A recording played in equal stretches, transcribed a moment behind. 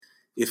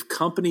if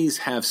companies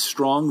have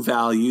strong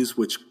values,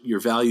 which your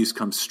values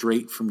come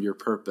straight from your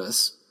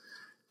purpose,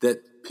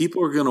 that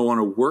people are going to want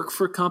to work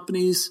for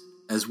companies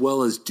as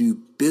well as do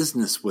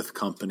business with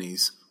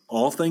companies.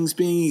 All things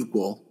being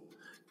equal,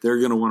 they're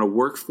going to want to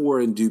work for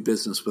and do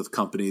business with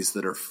companies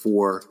that are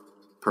for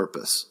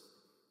purpose.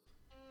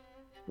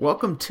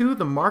 Welcome to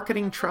the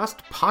Marketing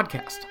Trust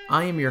Podcast.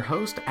 I am your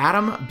host,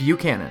 Adam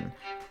Buchanan.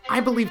 I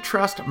believe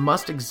trust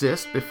must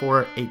exist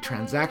before a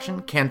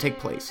transaction can take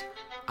place.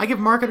 I give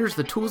marketers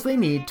the tools they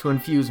need to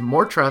infuse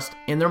more trust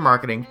in their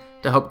marketing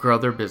to help grow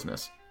their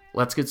business.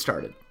 Let's get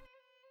started.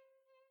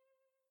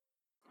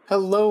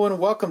 Hello and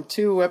welcome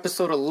to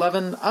episode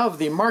 11 of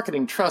the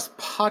Marketing Trust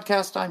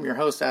Podcast. I'm your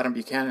host, Adam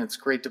Buchanan. It's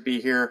great to be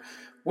here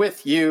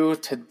with you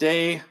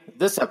today.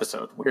 This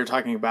episode, we're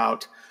talking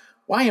about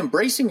why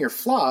embracing your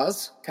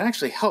flaws can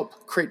actually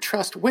help create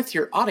trust with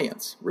your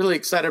audience. Really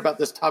excited about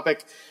this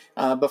topic.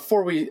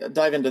 Before we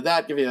dive into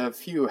that, give you a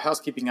few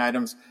housekeeping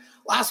items.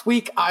 Last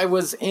week, I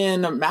was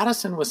in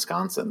Madison,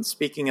 Wisconsin,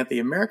 speaking at the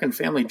American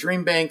Family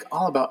Dream Bank,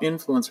 all about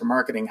influencer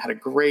marketing. Had a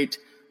great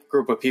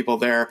group of people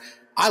there.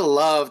 I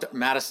loved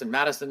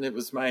Madison. It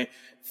was my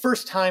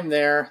first time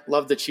there.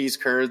 Loved the cheese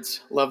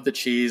curds, loved the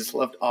cheese,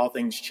 loved all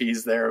things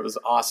cheese there. It was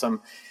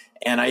awesome.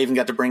 And I even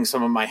got to bring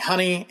some of my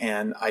honey,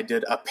 and I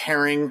did a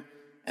pairing,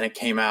 and it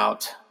came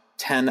out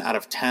 10 out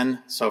of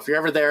 10. So if you're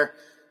ever there,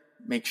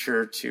 make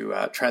sure to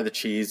try the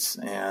cheese.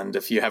 And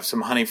if you have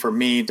some honey for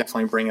me,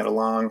 definitely bring it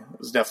along. It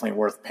was definitely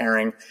worth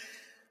pairing.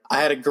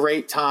 I had a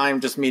great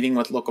time just meeting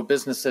with local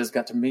businesses,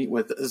 got to meet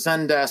with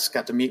Zendesk,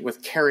 got to meet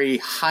with Carrie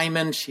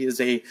Hyman. She is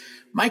a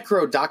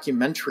micro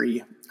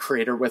documentary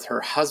creator with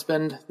her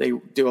husband. They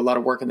do a lot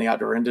of work in the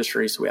outdoor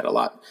industry, so we had a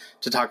lot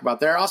to talk about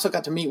there. Also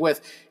got to meet with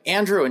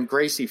Andrew and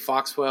Gracie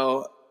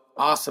Foxwell,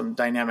 awesome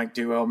dynamic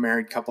duo,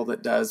 married couple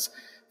that does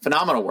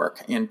phenomenal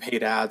work in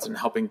paid ads and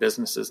helping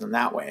businesses in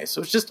that way.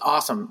 So it's just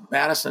awesome.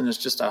 Madison is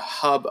just a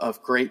hub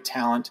of great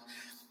talent.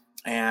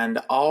 And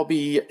I'll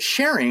be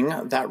sharing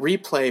that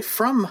replay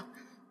from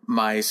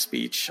my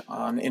speech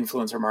on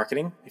influencer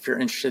marketing. If you're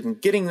interested in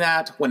getting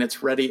that, when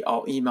it's ready,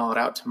 I'll email it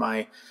out to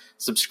my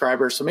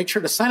subscribers. So make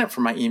sure to sign up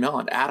for my email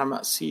at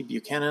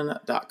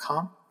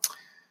adamcbuchanan.com.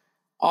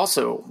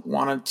 Also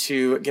wanted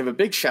to give a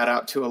big shout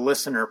out to a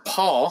listener,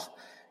 Paul.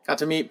 Got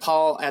to meet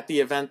Paul at the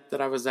event that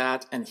I was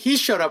at, and he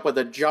showed up with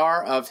a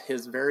jar of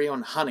his very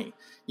own honey.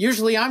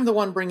 Usually I'm the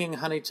one bringing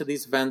honey to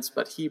these events,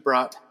 but he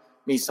brought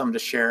me some to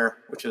share,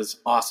 which is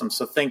awesome.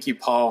 So thank you,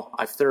 Paul.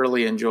 I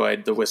thoroughly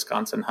enjoyed the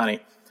Wisconsin honey.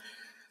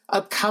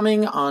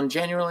 Upcoming on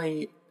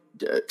July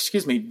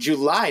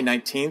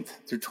 19th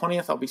through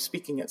 20th, I'll be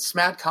speaking at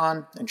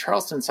SmadCon in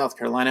Charleston, South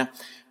Carolina.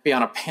 Be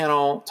on a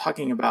panel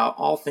talking about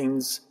all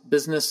things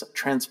business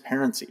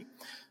transparency.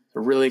 So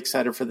really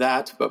excited for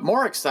that, but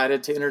more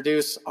excited to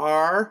introduce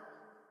our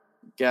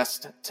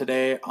guest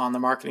today on the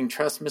Marketing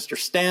Trust, Mr.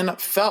 Stan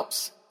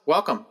Phelps.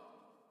 Welcome.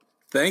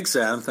 Thanks,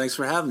 Adam. Thanks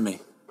for having me.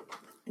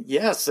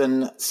 Yes,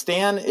 and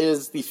Stan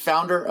is the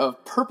founder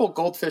of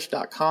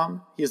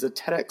purplegoldfish.com. He is a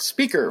TEDx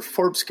speaker,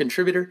 Forbes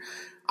contributor,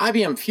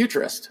 IBM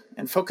futurist,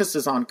 and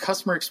focuses on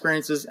customer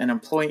experiences and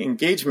employee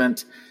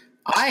engagement.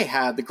 I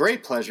had the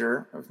great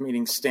pleasure of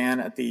meeting Stan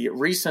at the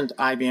recent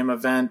IBM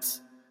event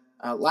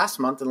last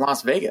month in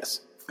Las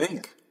Vegas.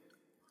 Think.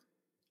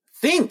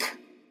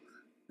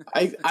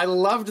 I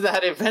loved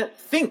that event.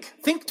 Think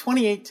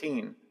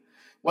 2018.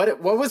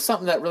 What was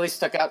something that really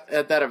stuck out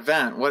at that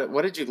event?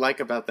 What did you like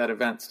about that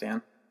event,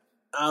 Stan?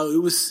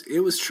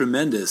 It was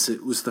tremendous.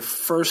 It was the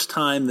first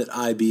time that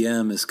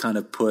IBM has kind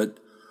of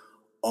put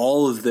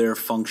all of their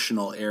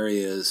functional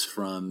areas,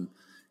 from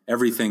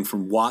everything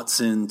from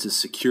Watson to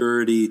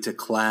security to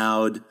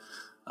cloud,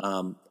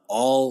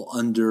 all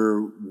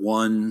under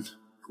one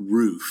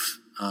roof.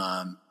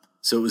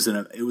 So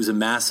it was a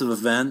massive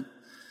event,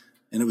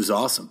 and it was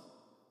awesome.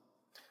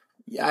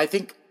 Yeah, I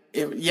think.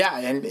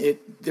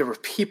 There were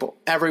people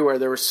everywhere.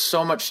 There was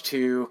so much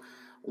to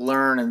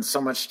learn and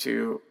so much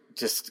to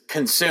just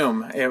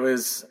consume. It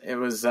was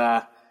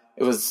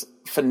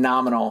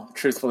phenomenal.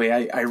 Truthfully,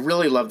 I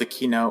really loved the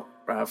keynote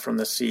from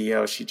the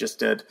CEO. She just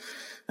did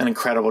an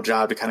incredible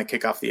job to kind of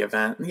kick off the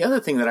event. And the other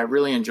thing that I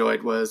really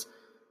enjoyed was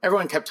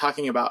everyone kept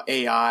talking about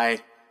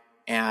AI,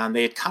 and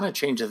they had kind of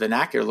changed the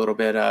vernacular a little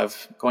bit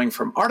of going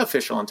from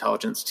artificial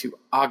intelligence to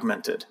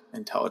augmented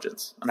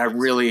intelligence. And I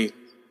really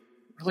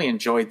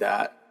enjoyed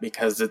that,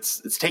 because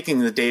it's taking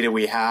the data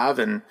we have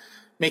and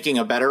making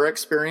a better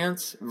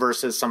experience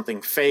versus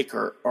something fake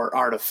or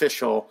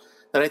artificial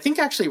that I think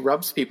actually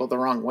rubs people the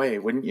wrong way,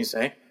 wouldn't you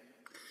say?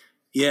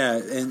 Yeah,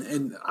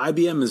 and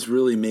IBM has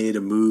really made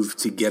a move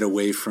to get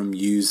away from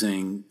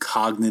using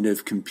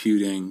cognitive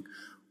computing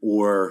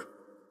or,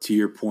 to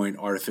your point,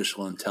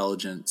 artificial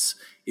intelligence.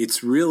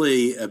 It's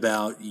really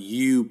about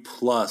you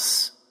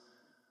plus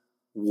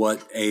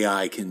what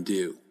AI can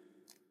do.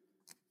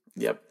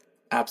 Yep.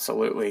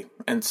 Absolutely.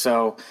 And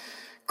so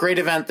great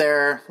event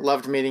there.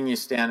 Loved meeting you,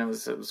 Stan. It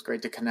was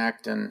great to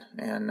connect and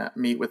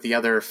meet with the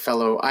other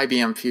fellow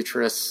IBM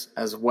futurists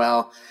as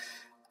well.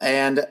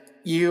 And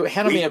you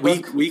handed me a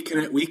book. We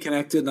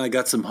connected, and I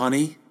got some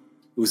honey.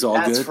 It was all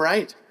good. That's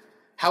right.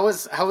 How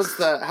was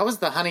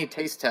the honey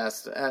taste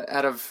test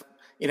out of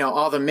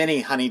all the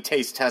many honey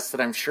taste tests that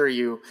I'm sure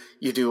you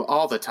do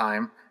all the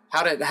time?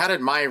 How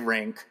did my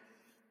rank?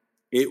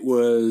 It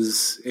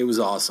was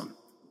awesome,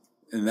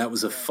 and that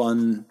was a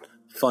fun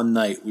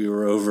night. We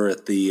were over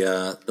at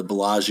the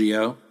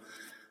Bellagio,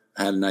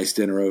 had a nice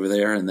dinner over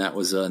there, and that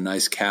was a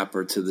nice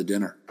capper to the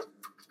dinner.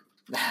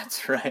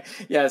 That's right.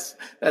 Yes,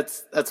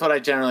 that's what I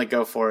generally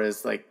go for,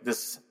 is like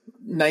this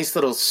nice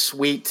little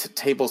sweet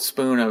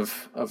tablespoon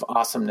of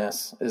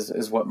awesomeness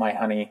is what my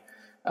honey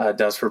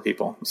does for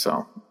people.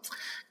 So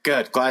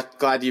good.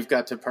 Glad you've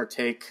got to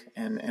partake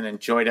and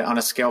enjoyed it. On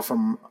a scale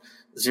from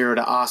 0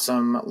 to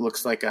awesome,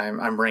 looks like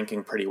I'm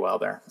ranking pretty well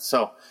there.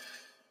 So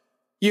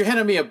you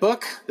handed me a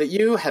book that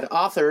you had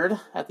authored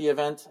at the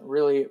event.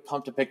 Really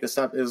pumped to pick this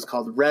up. It was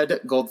called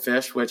Red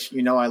Goldfish, which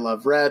I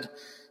love red,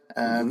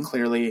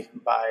 clearly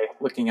by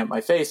looking at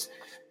my face.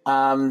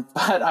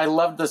 But I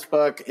loved this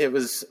book. It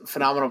was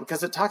phenomenal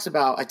because it talks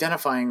about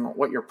identifying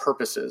what your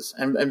purpose is.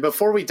 And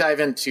before we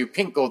dive into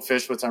Pink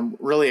Goldfish, which I'm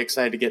really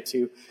excited to get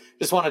to,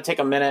 just want to take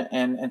a minute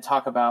and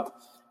talk about,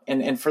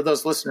 and for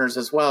those listeners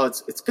as well,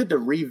 it's good to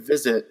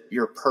revisit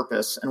your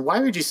purpose. And why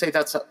would you say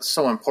that's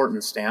so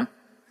important, Stan?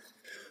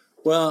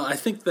 Well, I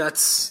think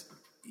that's,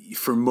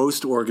 for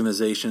most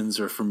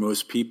organizations or for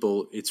most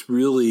people, it's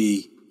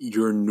really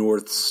your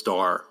North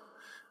Star.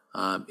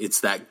 It's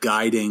that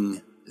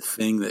guiding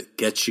thing that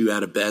gets you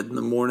out of bed in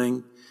the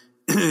morning.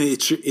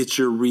 It's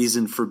your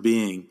reason for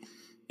being.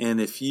 And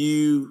if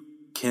you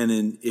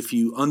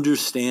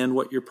understand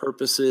what your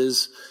purpose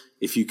is,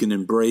 if you can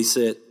embrace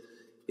it,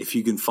 if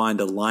you can find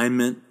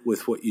alignment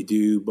with what you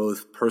do,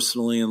 both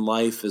personally in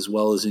life as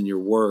well as in your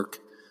work,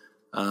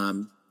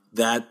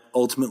 that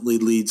ultimately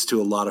leads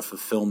to a lot of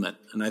fulfillment.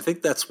 And I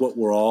think that's what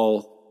we're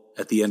all,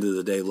 at the end of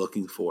the day,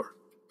 looking for.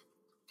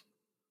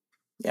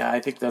 Yeah, I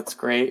think that's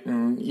great.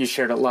 And you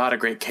shared a lot of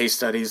great case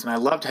studies. And I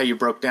loved how you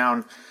broke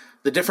down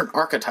the different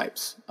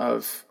archetypes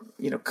of,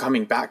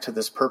 coming back to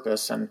this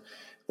purpose. And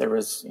there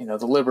was,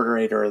 the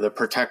liberator, the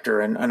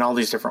protector, and all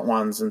these different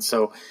ones. And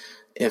so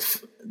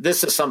if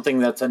this is something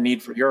that's a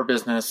need for your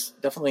business,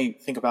 definitely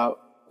think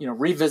about,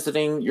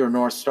 revisiting your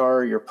North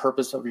Star, your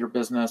purpose of your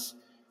business.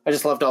 I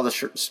just loved all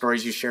the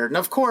stories you shared. And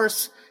of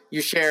course,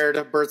 you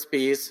shared Burt's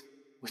Bees,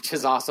 which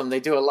is awesome. They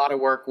do a lot of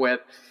work with,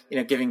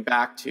 giving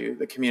back to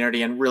the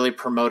community and really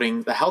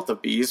promoting the health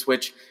of bees,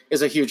 which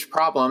is a huge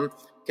problem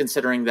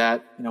considering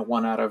that,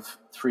 1 out of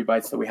 3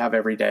 bites that we have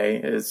every day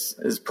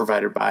is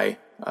provided by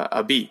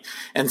a bee.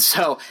 And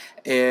so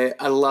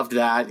I loved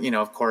that.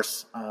 Of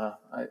course,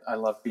 I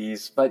love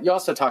bees, but you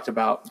also talked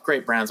about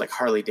great brands like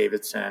Harley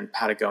Davidson,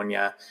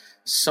 Patagonia,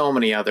 so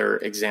many other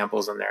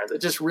examples in there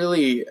that just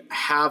really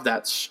have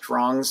that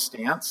strong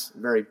stance,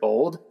 very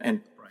bold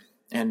and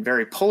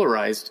very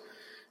polarized.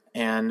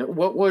 And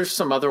what were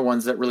some other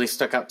ones that really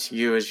stuck out to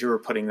you as you were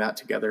putting that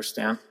together,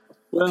 Stan?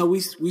 Well,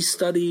 we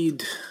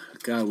studied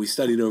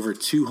over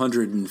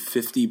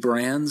 250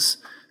 brands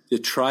to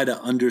try to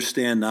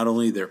understand not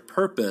only their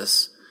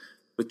purpose,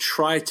 but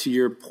try, to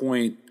your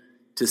point,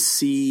 to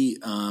see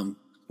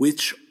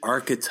which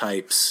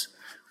archetypes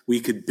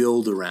we could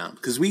build around.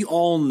 Because we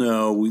all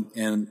know,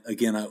 and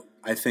again,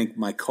 I think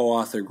my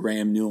co-author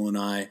Graham Newell and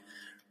I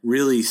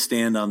really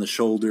stand on the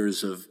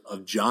shoulders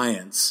of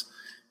giants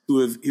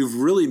who've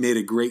really made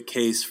a great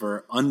case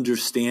for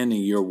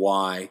understanding your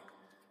why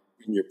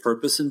and your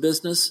purpose in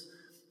business.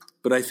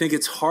 But I think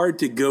it's hard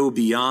to go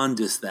beyond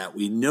just that.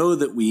 We know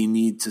that we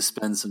need to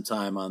spend some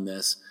time on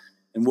this.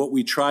 And what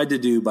we tried to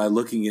do by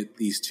looking at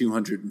these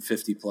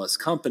 250 plus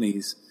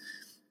companies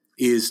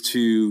is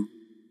to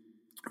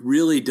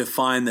really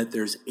define that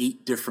there's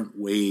 8 different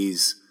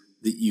ways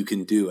that you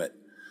can do it.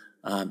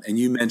 And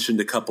you mentioned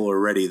a couple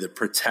already: the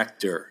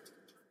protector,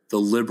 the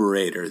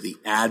liberator, the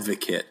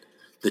advocate,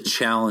 the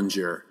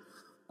challenger.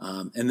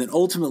 And then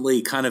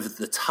ultimately, kind of at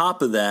the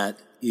top of that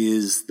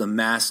is the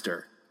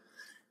master.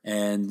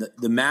 And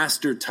the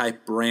master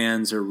type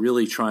brands are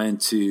really trying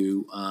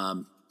to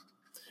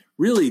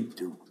really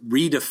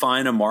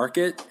redefine a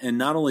market, and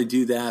not only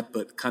do that,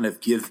 but kind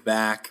of give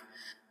back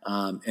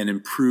and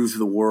improve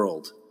the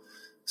world.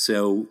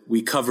 So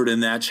we covered in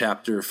that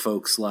chapter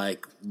folks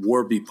like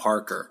Warby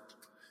Parker,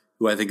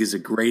 who I think is a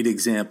great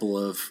example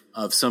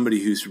of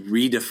somebody who's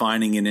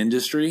redefining an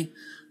industry,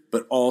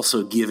 but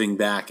also giving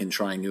back and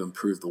trying to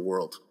improve the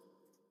world.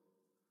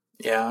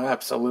 Yeah,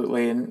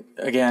 absolutely. And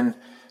again,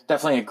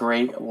 definitely a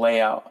great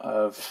layout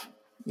of,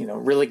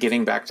 really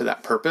getting back to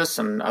that purpose.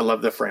 And I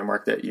love the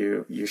framework that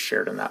you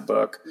shared in that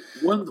book.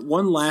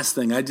 One last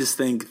thing. I just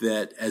think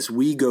that as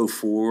we go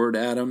forward,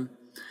 Adam,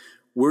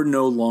 we're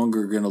no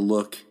longer going to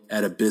look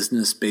at a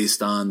business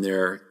based on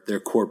their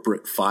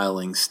corporate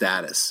filing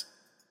status.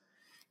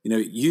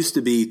 It used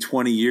to be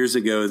 20 years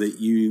ago that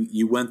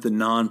you went the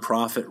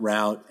nonprofit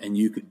route and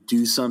you could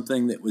do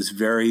something that was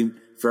very,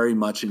 very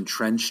much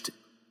entrenched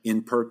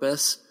in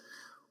purpose,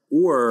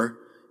 or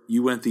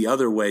you went the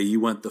other way. You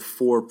went the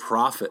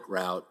for-profit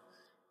route,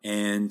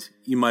 and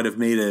you might have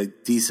made a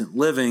decent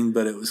living,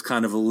 but it was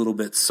kind of a little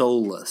bit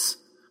soulless.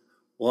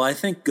 Well, I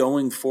think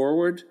going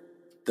forward,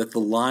 that the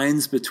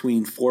lines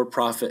between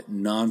for-profit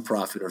and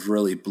nonprofit have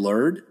really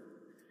blurred,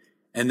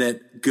 and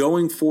that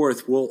going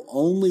forth, we'll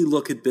only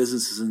look at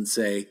businesses and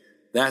say,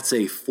 that's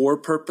a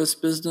for-purpose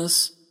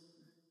business,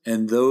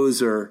 and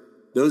those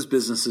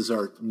businesses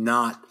are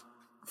not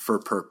for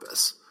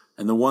purpose.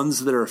 And the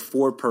ones that are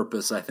for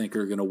purpose, I think,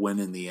 are going to win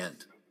in the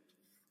end.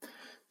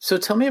 So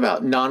tell me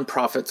about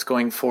nonprofits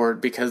going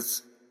forward,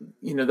 because,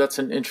 that's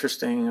an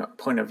interesting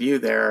point of view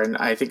there. And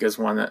I think is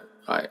one that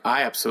I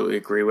absolutely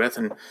agree with.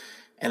 And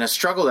a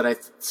struggle that I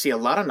see a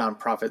lot of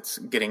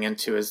nonprofits getting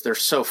into is they're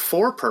so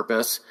for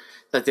purpose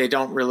that they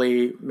don't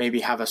really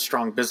maybe have a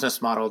strong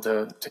business model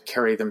to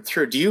carry them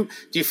through. Do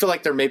you feel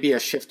like there may be a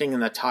shifting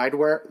in the tide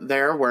where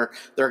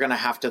they're going to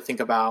have to think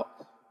about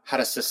how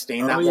to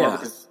sustain that more?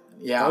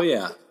 Yeah. Oh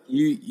yeah.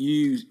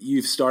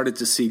 You've started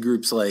to see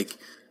groups like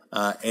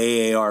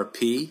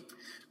AARP,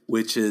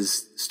 which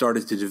has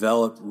started to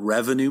develop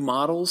revenue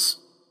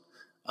models.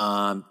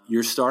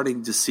 You're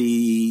starting to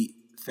see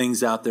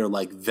things out there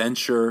like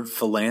venture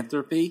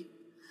philanthropy.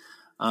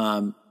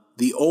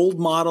 The old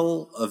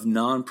model of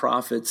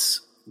nonprofits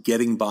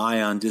getting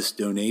by on just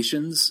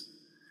donations,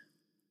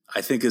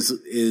 I think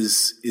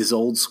is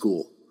old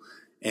school.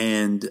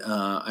 And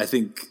I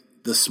think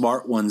the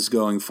smart ones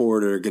going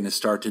forward are going to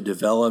start to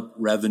develop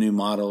revenue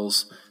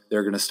models.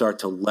 They're going to start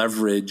to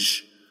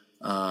leverage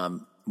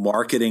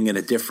marketing in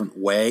a different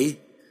way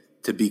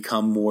to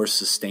become more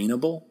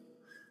sustainable.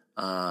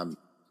 And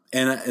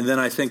then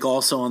I think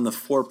also on the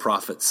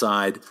for-profit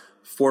side,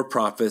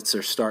 for-profits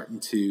are starting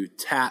to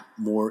tap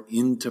more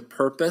into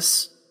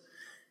purpose.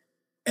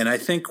 And I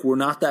think we're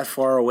not that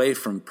far away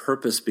from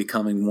purpose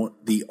becoming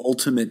the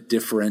ultimate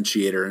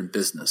differentiator in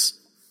business.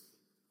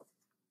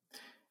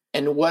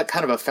 And what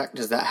kind of effect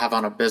does that have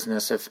on a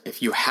business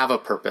if you have a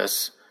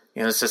purpose?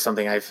 This is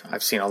something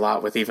I've seen a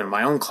lot with even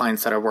my own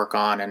clients that I work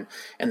on,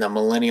 and the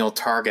millennial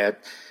target.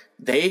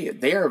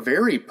 They are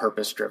very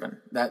purpose driven.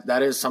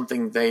 That is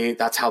something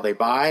that's how they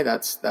buy.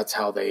 That's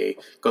how they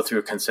go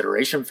through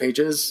consideration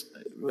phases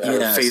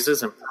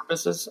and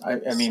purposes.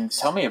 I mean,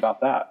 tell me about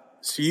that.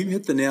 So you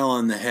hit the nail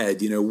on the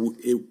head.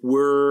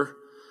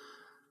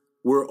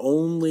 We're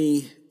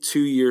only 2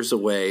 years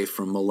away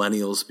from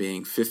millennials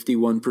being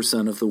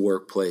 51% of the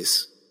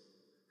workplace,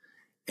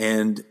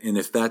 and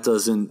if that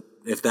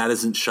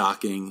isn't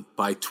shocking,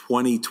 by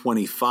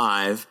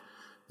 2025.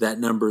 That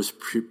number is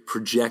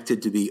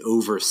projected to be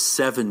over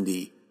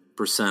 70%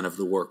 of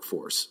the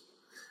workforce.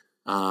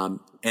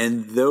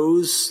 And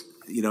those,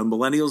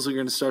 millennials are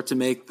going to start to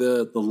make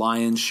the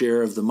lion's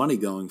share of the money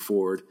going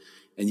forward.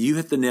 And you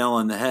hit the nail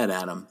on the head,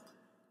 Adam.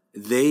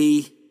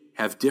 They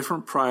have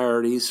different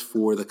priorities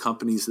for the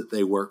companies that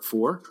they work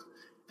for.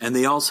 And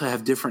they also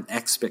have different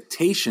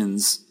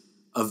expectations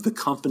of the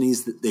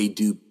companies that they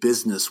do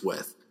business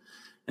with.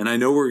 And I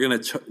know we're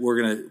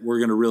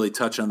gonna really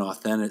touch on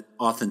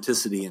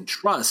authenticity and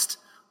trust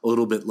a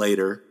little bit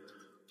later,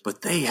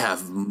 but they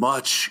have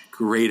much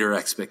greater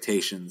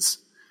expectations,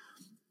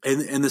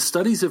 and the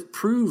studies have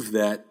proved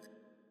that.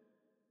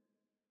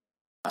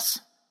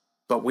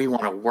 But we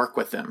want to work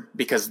with them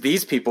because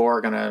these people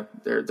are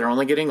they're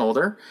only getting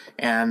older,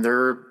 and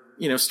they're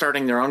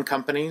starting their own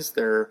companies.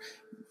 They're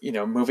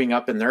moving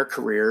up in their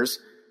careers,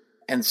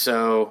 and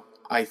so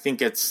I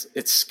think it's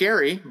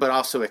scary, but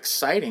also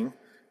exciting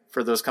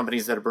for those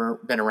companies that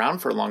have been around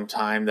for a long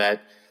time,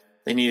 that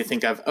they need to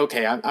think of,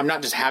 okay, I'm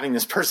not just having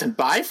this person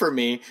buy for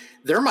me.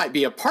 There might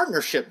be a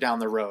partnership down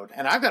the road,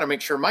 and I've got to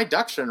make sure my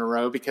ducks are in a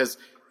row, because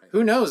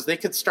who knows, they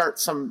could start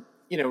some,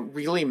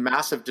 really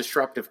massive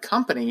disruptive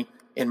company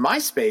in my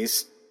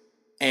space.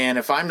 And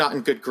if I'm not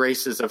in good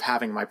graces of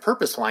having my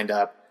purpose lined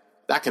up,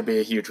 that could be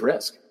a huge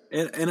risk.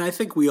 And I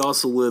think we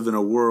also live in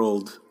a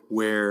world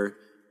where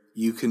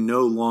you can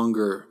no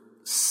longer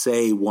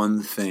say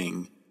one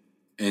thing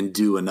and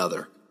do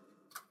another.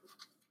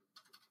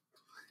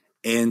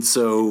 And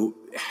so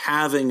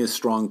having a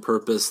strong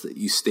purpose that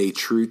you stay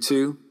true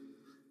to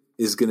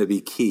is going to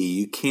be key.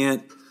 You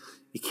can't,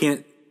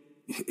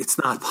 it's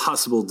not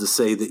possible to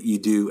say that you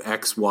do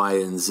X, Y,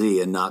 and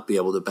Z and not be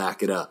able to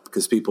back it up,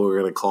 because people are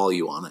going to call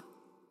you on it.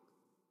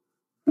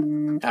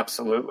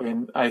 Absolutely.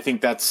 And I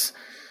think that's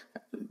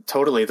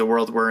totally the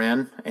world we're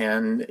in.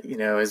 And,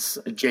 as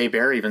Jay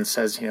Baer even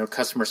says,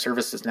 customer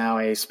service is now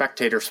a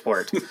spectator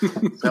sport.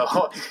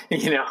 So,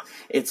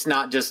 it's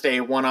not just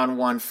a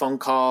one-on-one phone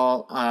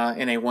call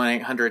in a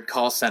 1-800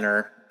 call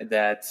center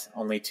that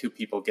only two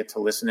people get to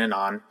listen in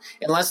on,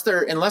 unless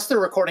they're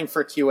recording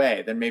for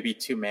QA, then maybe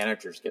two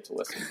managers get to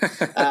listen.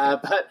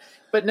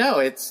 But no,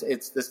 it's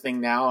this thing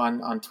now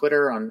on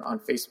Twitter, on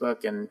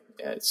Facebook, and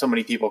so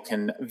many people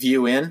can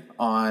view in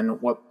on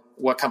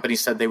what companies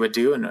said they would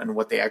do and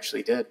what they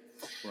actually did.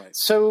 Right.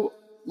 So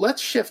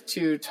let's shift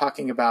to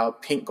talking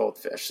about Pink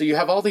Goldfish. So you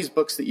have all these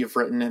books that you've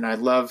written, and I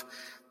love,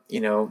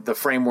 the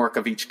framework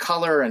of each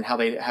color and how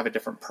they have a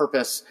different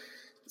purpose.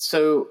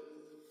 So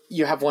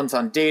you have ones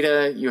on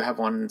data, you have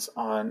ones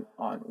on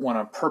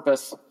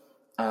purpose.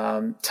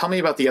 Tell me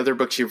about the other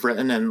books you've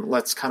written, and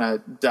let's kind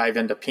of dive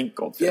into Pink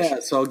Goldfish. Yeah,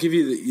 so I'll give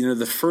you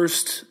the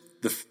first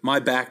my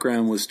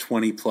background was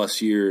 20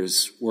 plus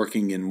years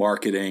working in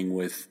marketing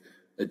with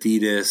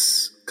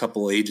Adidas, a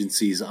couple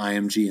agencies,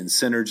 IMG and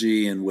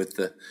Synergy, and with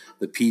the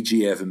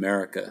PGA of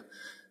America.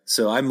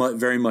 So I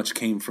very much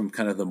came from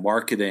kind of the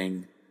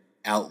marketing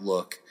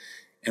outlook.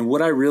 And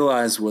what I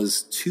realized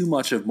was too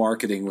much of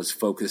marketing was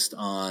focused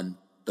on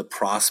the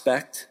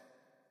prospect,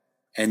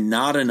 and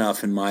not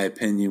enough, in my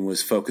opinion,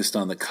 was focused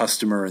on the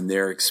customer and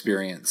their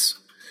experience.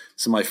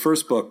 So my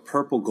first book,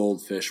 Purple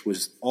Goldfish,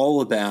 was all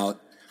about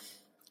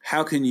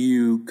how can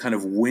you kind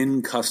of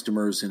win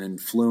customers and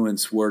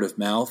influence word of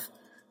mouth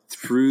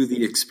through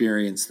the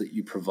experience that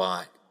you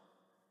provide.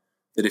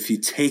 That if you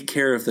take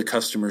care of the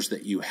customers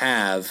that you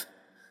have,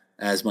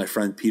 as my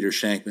friend Peter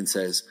Shankman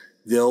says,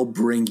 they'll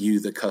bring you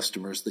the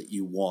customers that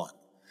you want.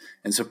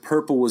 And so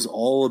Purple was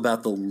all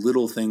about the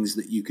little things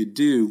that you could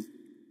do.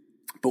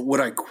 But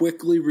what I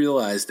quickly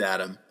realized,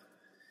 Adam,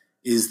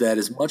 is that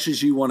as much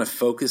as you want to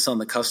focus on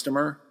the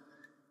customer,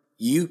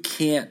 you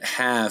can't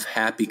have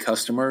happy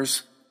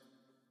customers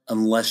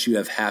unless you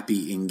have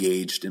happy,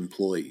 engaged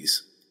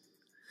employees.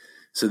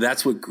 So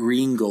that's what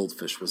Green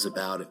Goldfish was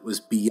about. It was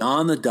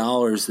beyond the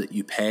dollars that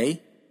you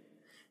pay.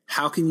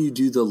 How can you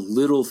do the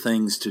little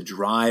things to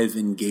drive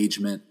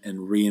engagement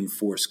and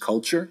reinforce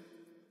culture?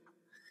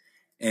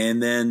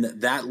 And then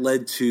that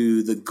led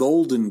to the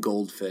Golden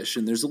Goldfish.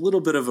 And there's a little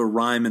bit of a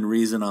rhyme and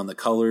reason on the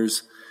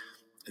colors.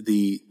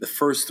 The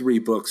first three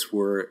books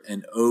were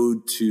an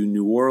ode to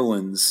New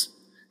Orleans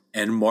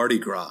and Mardi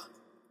Gras.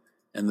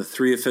 And the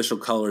three official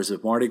colors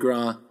of Mardi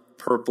Gras: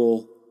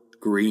 purple,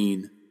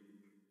 green,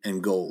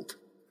 and gold.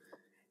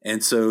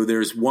 And so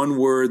there's one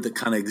word that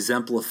kind of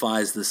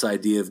exemplifies this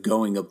idea of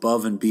going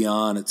above and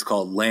beyond. It's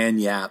called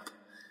lagniappe.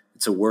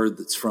 It's a word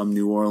that's from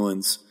New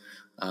Orleans.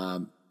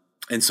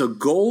 And so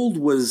gold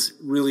was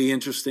really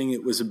interesting.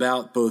 It was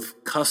about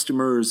both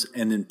customers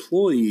and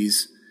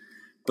employees,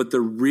 but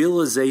the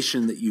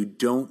realization that you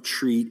don't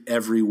treat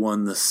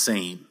everyone the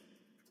same.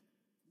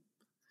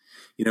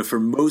 You know, for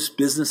most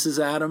businesses,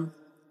 Adam,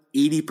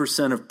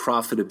 80% of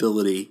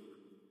profitability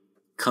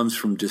comes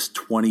from just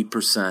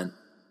 20%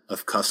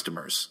 of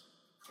customers.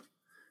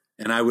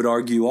 And I would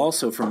argue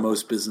also for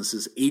most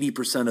businesses,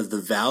 80% of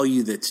the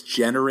value that's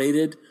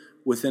generated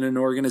within an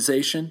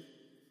organization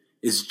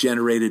is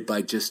generated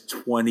by just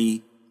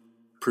 20%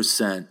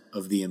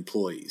 of the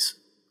employees.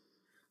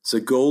 So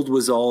gold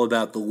was all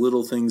about the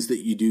little things that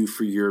you do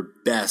for your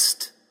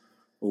best,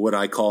 or what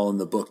I call in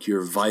the book,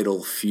 your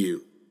vital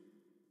few.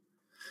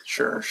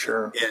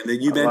 Sure. And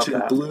then you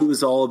mentioned blue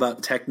is all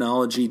about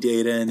technology,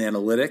 data, and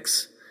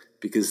analytics,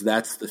 because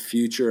that's the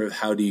future of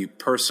how do you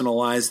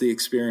personalize the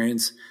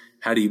experience?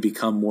 How do you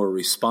become more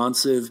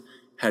responsive?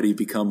 How do you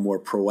become more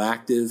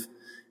proactive?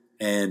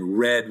 And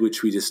red,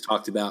 which we just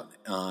talked about,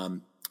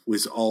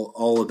 was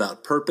all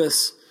about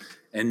purpose.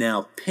 And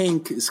now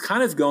pink is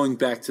kind of going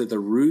back to the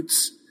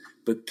roots,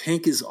 but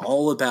pink is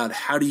all about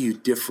how do you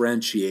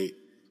differentiate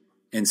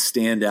and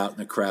stand out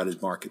in a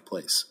crowded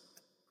marketplace.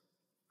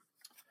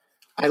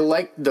 I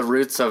like the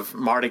roots of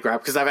Mardi Gras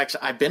because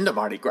I've been to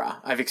Mardi Gras.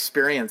 I've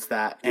experienced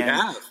that. And you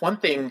have? One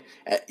thing,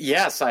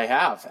 yes, I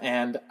have.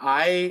 And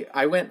I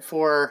went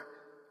for,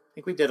 I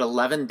think we did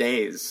 11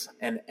 days,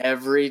 and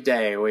every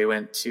day we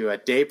went to a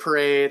day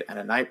parade and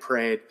a night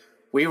parade.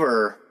 We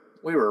were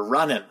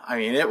running. I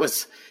mean, it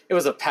was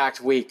a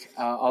packed week.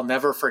 I'll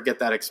never forget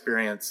that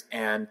experience.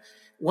 And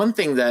one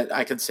thing that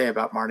I could say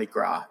about Mardi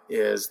Gras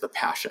is the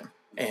passion.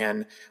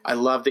 And I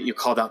love that you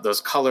called out those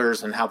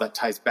colors and how that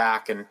ties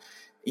back. And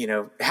you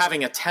know,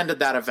 having attended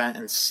that event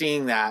and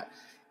seeing that,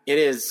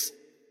 it's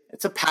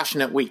a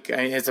passionate week. I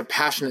mean, it's a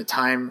passionate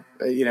time,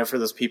 you know, for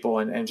those people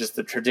and just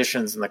the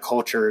traditions and the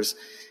cultures.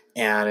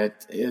 And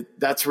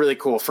that's really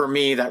cool. For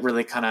me, that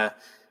really kind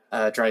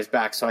of drives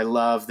back. So I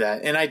love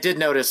that. And I did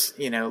notice,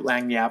 you know,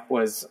 lagniappe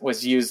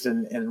was used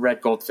in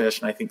red goldfish,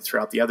 and I think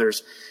throughout the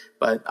others.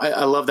 But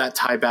I love that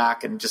tie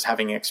back, and just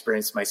having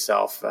experienced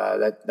myself,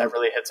 that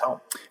really hits home.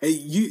 Hey,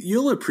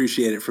 you'll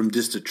appreciate it from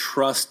just a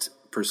trust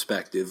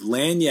perspective.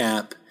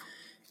 Lagniappe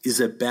is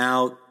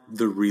about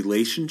the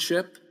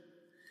relationship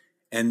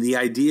and the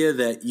idea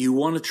that you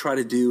want to try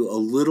to do a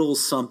little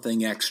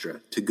something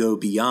extra to go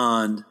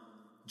beyond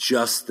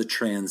just the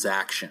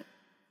transaction.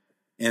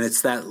 And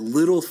it's that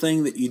little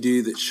thing that you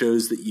do that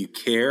shows that you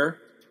care,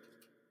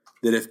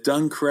 that if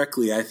done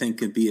correctly, I think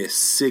can be a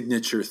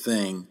signature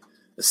thing,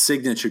 a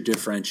signature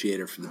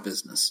differentiator for the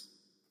business.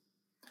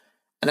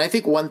 And I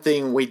think one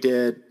thing we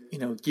did, you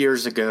know,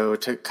 years ago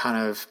to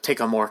kind of take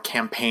a more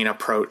campaign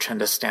approach and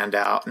to stand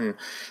out, and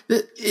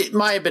it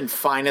might have been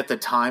fine at the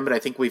time, but I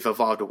think we've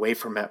evolved away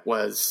from it,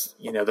 was,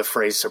 you know, the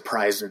phrase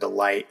surprise and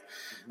delight.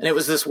 And it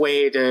was this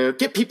way to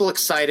get people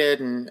excited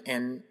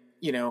and,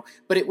 you know,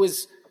 but it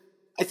was,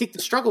 I think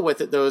the struggle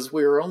with it though is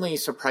we were only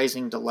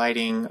surprising,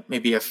 delighting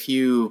maybe a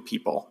few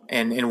people.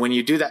 And when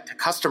you do that to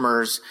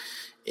customers,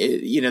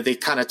 you know, they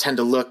kind of tend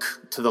to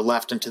look to the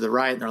left and to the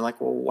right, and they're like,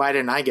 well, why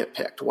didn't I get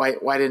picked? Why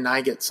didn't I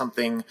get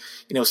something,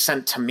 you know,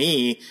 sent to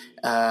me?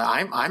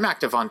 I'm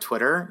active on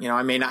Twitter. You know,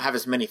 I may not have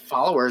as many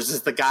followers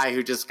as the guy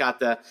who just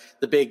got the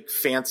big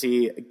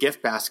fancy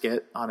gift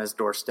basket on his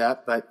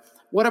doorstep, but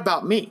what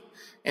about me?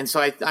 And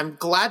so I'm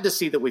glad to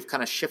see that we've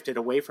kind of shifted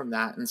away from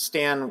that. And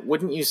Stan,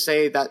 wouldn't you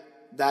say that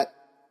that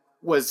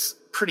was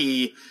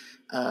pretty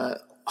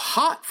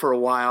hot for a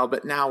while,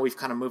 but now we've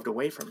kind of moved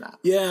away from that?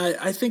 Yeah,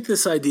 I think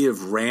this idea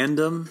of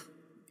random,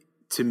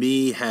 to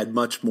me, had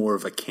much more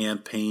of a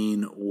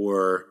campaign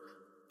or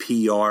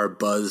PR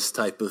buzz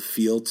type of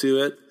feel to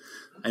it.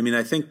 I mean,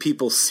 I think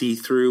people see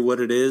through what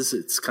it is.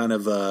 It's kind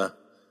of a,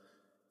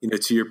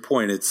 to your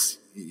point,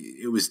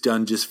 it was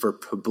done just for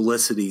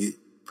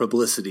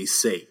publicity's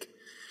sake.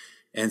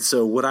 And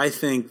so what I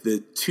think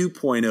the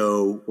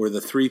 2.0 or the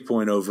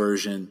 3.0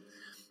 version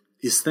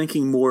is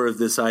thinking more of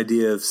this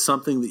idea of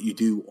something that you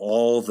do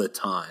all the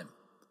time,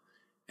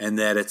 and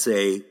that it's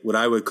what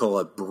I would call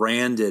a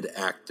branded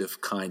act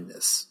of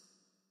kindness.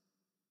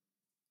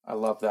 I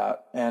love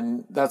that.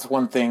 And that's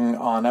one thing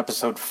on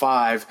episode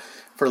 5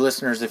 for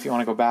listeners, if you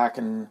want to go back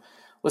and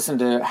listen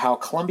to how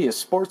Columbia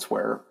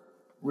Sportswear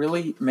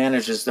really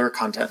manages their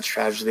content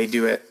strategy. They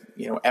do it,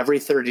 every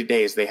 30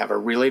 days, they have a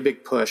really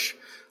big push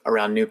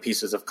around new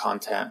pieces of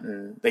content.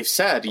 And they've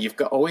said,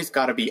 always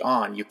got to be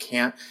on. You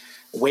can't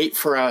wait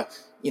for a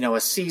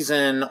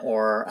season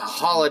or a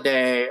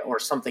holiday or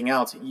something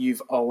else.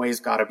 You've always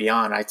got to be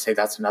on. I'd say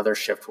that's another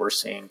shift we're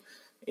seeing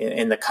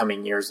in the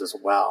coming years as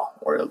well,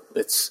 where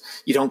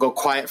you don't go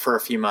quiet for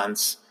a few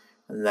months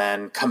and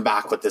then come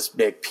back with this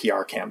big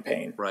PR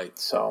campaign. Right.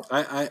 So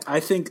I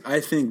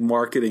think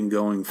marketing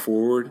going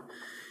forward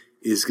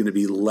is going to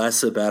be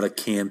less about a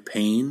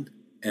campaign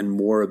and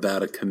more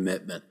about a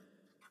commitment.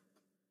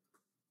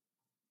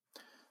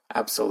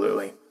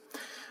 Absolutely.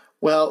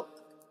 Well,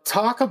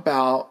 talk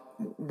about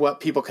what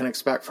people can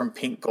expect from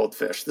Pink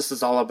Goldfish. This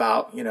is all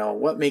about,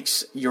 what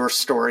makes your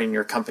story and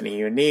your company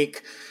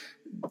unique.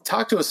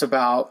 Talk to us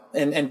about,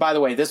 and by the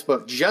way, this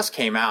book just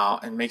came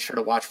out, and make sure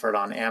to watch for it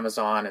on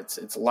Amazon.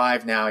 It's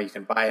live now. You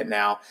can buy it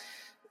now.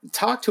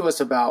 Talk to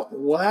us about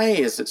why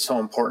is it so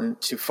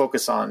important to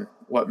focus on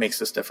what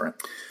makes us different?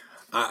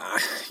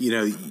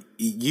 It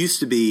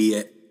used to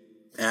be,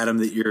 Adam,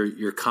 that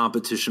your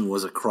competition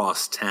was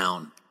across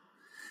town,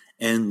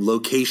 and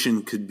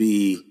location could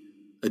be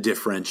a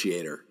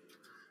differentiator.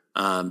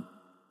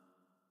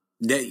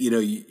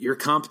 Your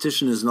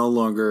competition is no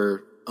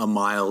longer a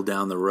mile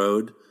down the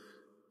road.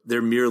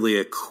 They're merely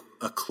a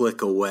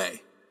click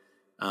away.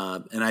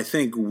 And I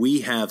think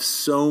we have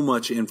so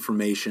much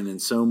information and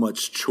so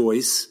much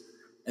choice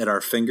at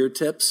our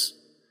fingertips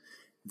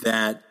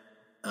that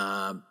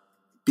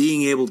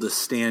being able to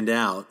stand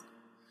out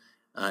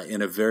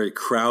in a very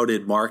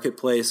crowded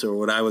marketplace, or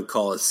what I would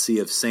call a sea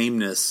of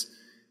sameness,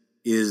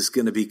 is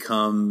going to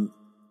become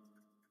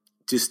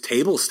just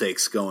table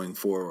stakes going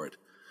forward.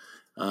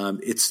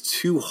 It's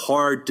too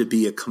hard to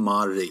be a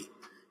commodity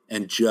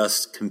and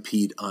just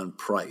compete on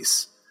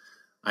price.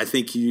 I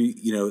think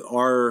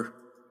the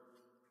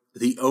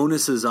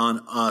onus is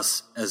on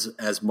us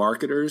as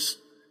marketers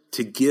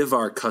to give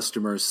our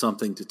customers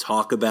something to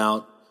talk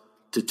about,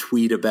 to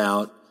tweet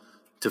about,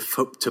 to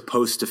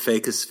post to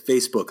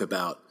Facebook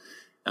about.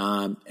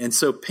 And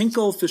so Pink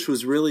Goldfish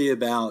was really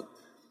about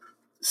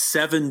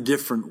 7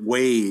 different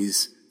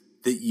ways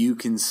that you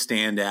can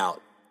stand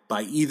out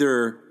by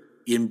either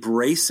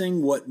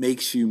embracing what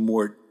makes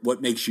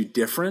you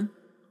different,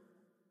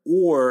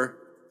 or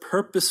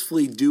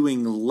purposefully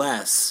doing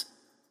less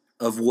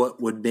of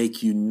what would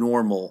make you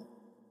normal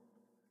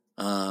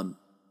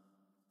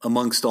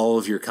amongst all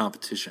of your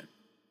competition.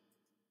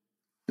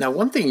 Now,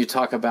 one thing you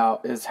talk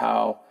about is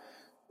how,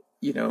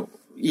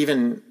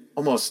 even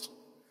almost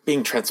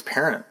being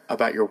transparent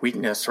about your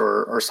weakness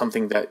or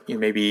something that you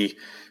maybe,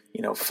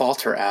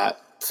 falter at.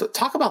 So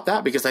talk about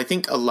that, because I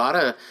think a lot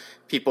of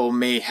people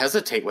may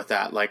hesitate with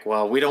that. Like,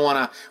 well, we don't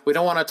want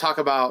to talk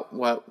about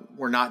what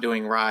we're not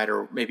doing right,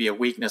 or maybe a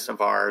weakness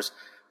of ours.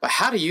 But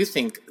how do you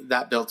think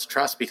that builds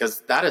trust?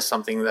 Because that is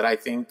something that I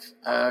think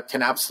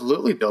can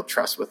absolutely build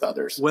trust with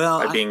others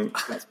by being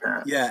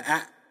transparent.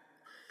 Yeah,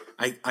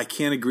 I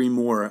can't agree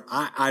more.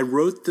 I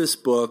wrote this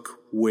book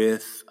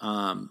with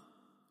an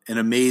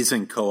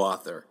amazing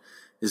co-author.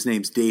 His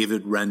name's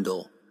David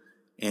Rendell.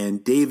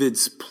 And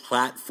David's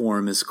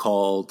platform is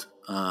called,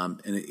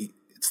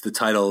 it's the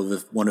title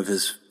of one of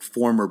his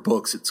former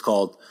books. It's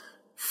called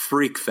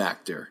Freak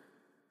Factor.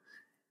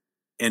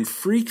 And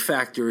Freak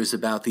Factor is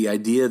about the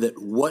idea that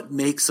what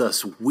makes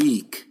us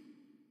weak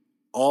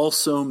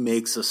also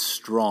makes us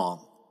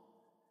strong.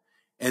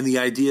 And the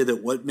idea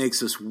that what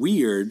makes us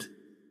weird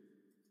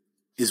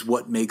is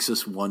what makes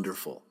us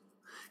wonderful.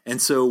 And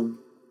so,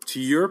 to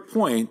your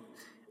point,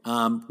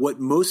 what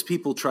most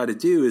people try to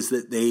do is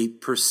that they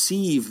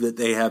perceive that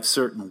they have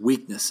certain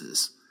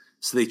weaknesses.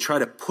 So they try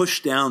to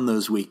push down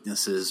those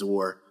weaknesses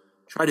or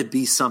try to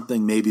be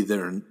something maybe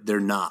they're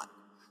not.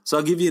 So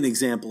I'll give you an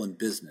example in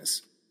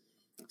business.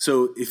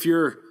 So if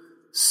you're a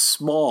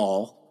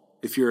small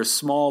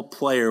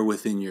player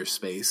within your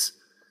space,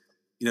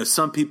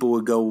 some people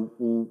would go,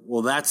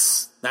 well,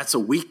 that's a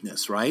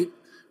weakness, right?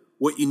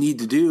 What you need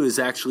to do is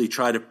actually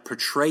try to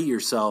portray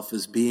yourself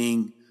as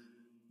being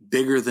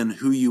bigger than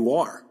who you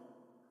are.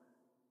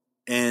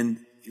 And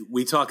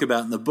we talk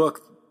about in the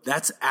book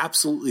that's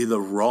absolutely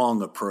the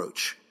wrong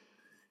approach.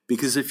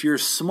 Because if you're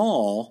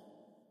small,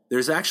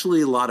 there's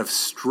actually a lot of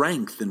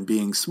strength in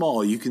being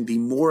small. You can be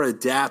more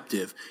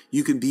adaptive.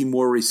 You can be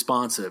more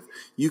responsive.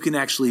 You can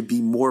actually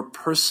be more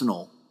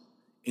personal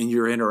in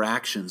your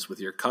interactions with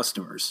your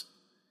customers.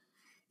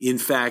 In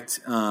fact,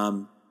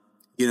 done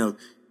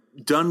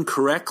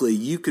correctly,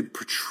 you could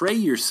portray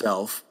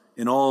yourself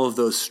in all of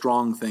those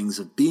strong things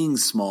of being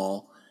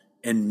small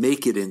and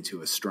make it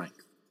into a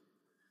strength.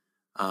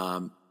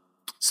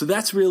 So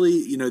that's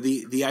really,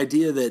 the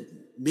idea that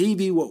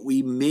maybe what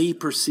we may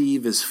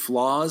perceive as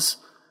flaws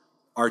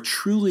are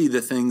truly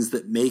the things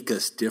that make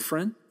us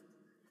different.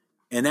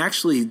 And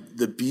actually,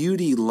 the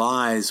beauty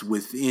lies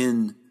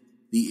within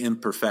the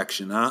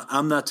imperfection.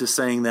 I'm not just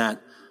saying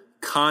that.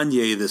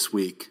 Kanye this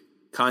week,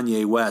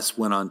 Kanye West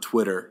went on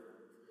Twitter,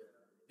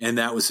 and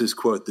that was his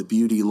quote, "The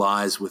beauty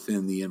lies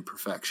within the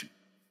imperfection."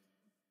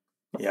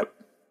 Yep.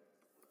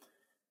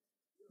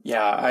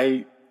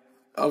 Yeah,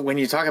 when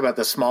you talk about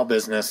the small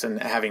business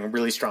and having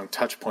really strong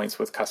touch points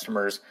with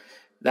customers,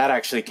 that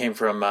actually came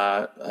from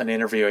an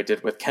interview I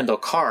did with Kendall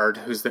Card,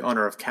 who's the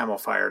owner of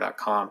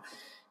CamelFire.com.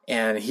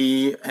 And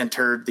he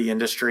entered the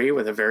industry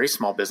with a very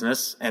small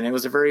business, and it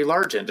was a very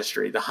large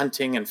industry. The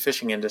hunting and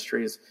fishing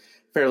industry is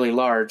fairly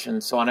large.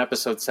 And so on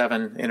episode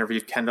 7,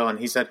 interviewed Kendall, and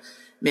he said,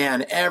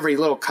 man, every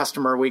little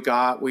customer we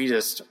got, we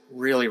just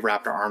really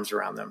wrapped our arms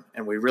around them.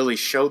 And we really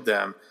showed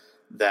them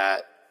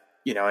that,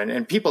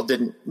 and people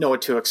didn't know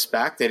what to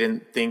expect. They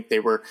didn't think they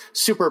were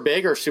super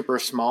big or super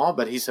small,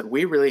 but he said,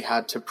 we really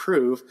had to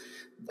prove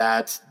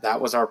that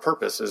was our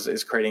purpose,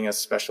 is creating a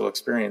special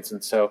experience.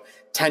 And so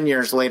 10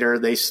 years later,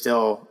 they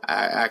still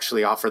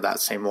actually offer that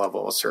same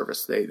level of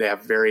service. They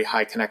have very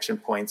high connection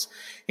points.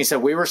 He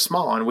said, we were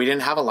small and we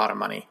didn't have a lot of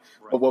money,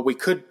 right, but what we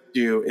could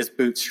do is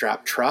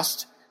bootstrap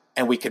trust,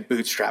 and we could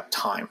bootstrap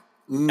time.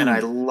 And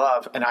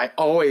I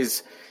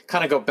always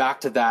kind of go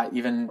back to that.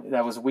 Even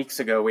that was weeks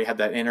ago, we had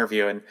that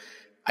interview. And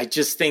I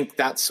just think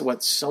that's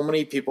what so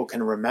many people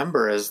can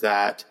remember, is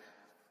that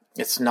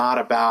it's not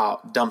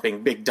about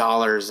dumping big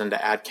dollars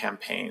into ad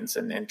campaigns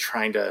and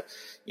trying to,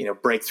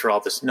 break through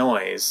all this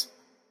noise.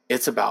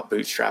 It's about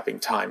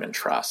bootstrapping time and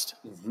trust.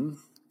 Mm-hmm.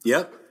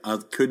 Yep. I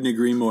couldn't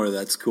agree more.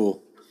 That's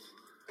cool.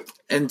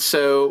 And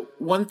so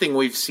one thing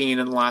we've seen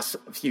in the last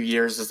few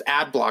years is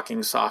ad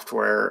blocking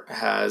software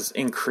has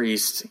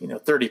increased,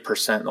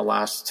 30% in the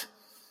last,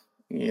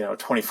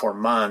 24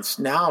 months.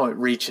 Now it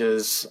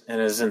reaches and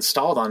is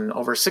installed on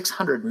over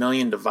 600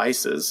 million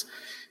devices.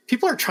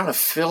 People are trying to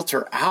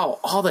filter out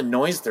all the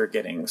noise they're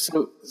getting.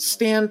 So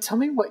Stan, tell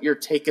me what your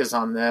take is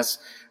on this.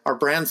 Are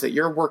brands that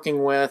you're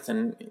working with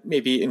and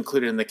maybe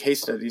included in the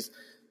case studies, do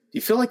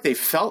you feel like they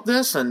felt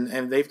this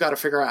and they've got to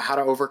figure out how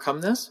to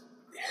overcome this?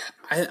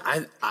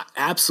 I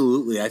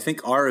absolutely. I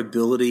think our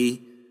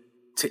ability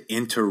to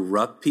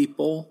interrupt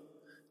people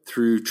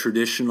through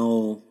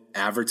traditional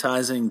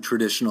advertising,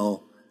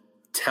 traditional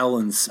tell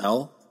and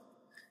sell,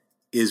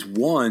 is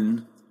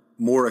one,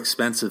 more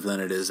expensive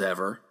than it is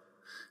ever.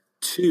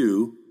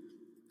 2,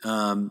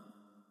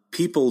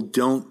 people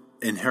don't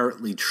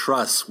inherently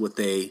trust what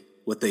they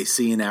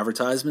see in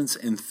advertisements.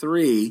 And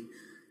 3,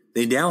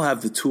 they now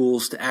have the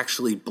tools to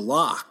actually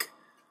block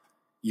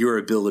your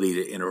ability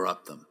to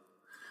interrupt them.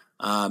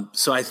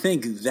 So I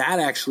think that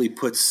actually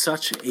puts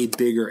such a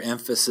bigger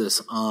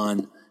emphasis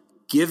on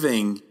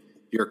giving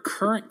your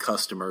current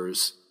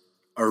customers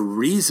a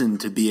reason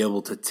to be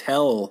able to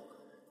tell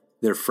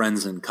their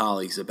friends and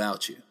colleagues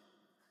about you.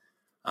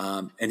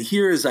 And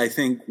here is, I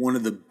think, one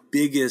of the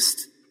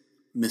biggest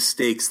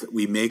mistakes that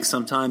we make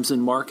sometimes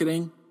in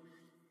marketing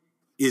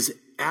is,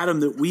 Adam,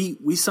 that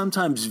we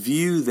sometimes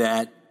view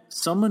that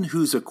someone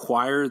who's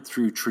acquired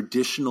through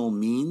traditional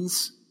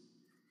means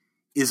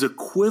is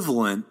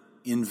equivalent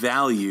in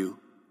value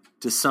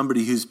to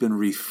somebody who's been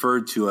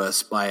referred to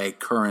us by a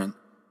current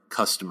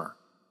customer.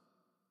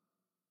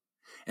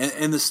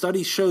 And the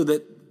studies show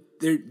that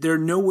they're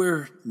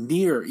nowhere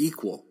near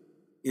equal.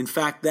 In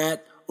fact,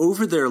 that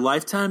over their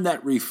lifetime,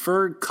 that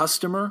referred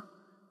customer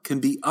can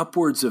be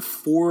upwards of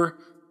 4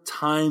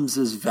 times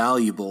as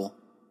valuable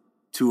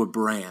to a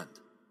brand.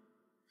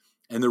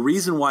 And the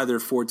reason why they're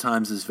 4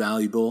 times as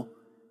valuable,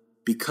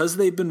 because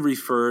they've been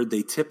referred,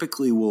 they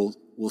typically will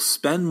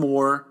spend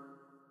more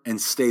and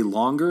stay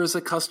longer as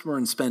a customer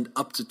and spend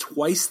up to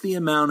twice the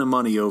amount of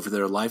money over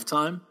their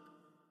lifetime.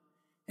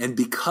 And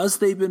because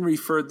they've been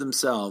referred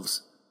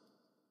themselves,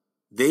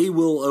 they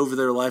will, over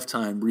their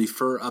lifetime,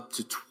 refer up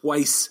to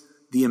twice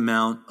the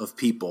amount of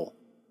people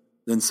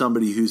than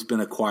somebody who's been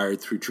acquired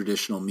through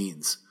traditional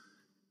means.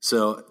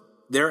 So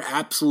they're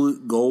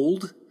absolute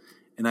gold.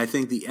 And I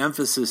think the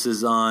emphasis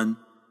is on,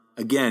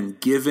 again,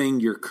 giving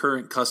your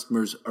current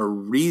customers a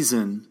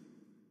reason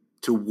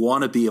to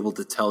want to be able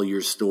to tell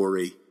your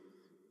story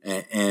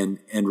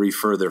and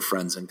refer their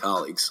friends and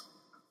colleagues.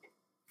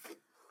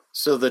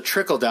 So the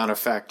trickle-down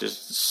effect is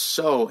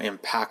so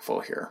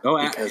impactful here.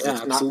 Oh, because yeah,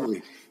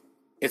 absolutely.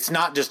 It's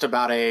not just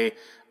about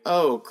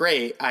oh,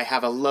 great, I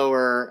have a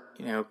lower,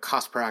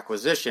 cost per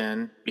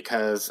acquisition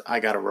because I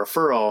got a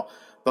referral,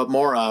 but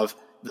more of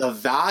the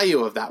value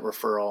of that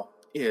referral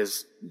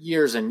is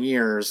years and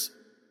years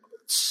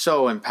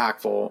so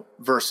impactful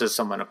versus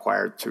someone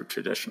acquired through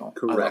traditional.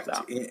 Correct. I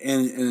love that.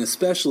 And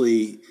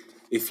especially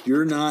if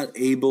you're not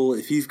able,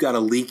 if you've got a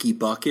leaky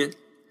bucket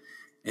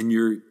and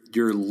you're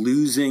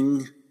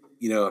losing,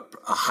 a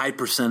high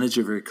percentage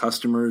of your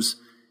customers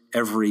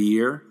every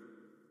year,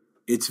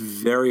 it's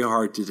very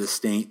hard to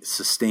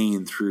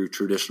sustain through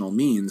traditional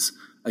means,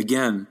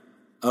 again,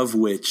 of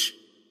which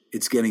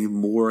it's getting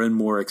more and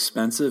more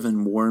expensive and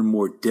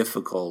more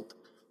difficult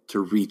to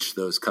reach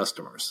those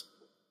customers.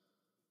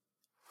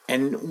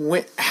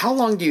 And how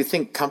long do you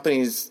think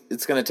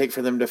it's going to take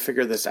for them to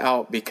figure this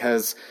out?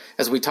 Because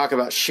as we talk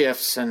about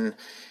shifts and,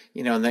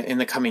 in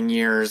the coming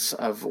years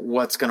of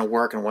what's going to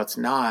work and what's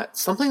not,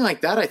 something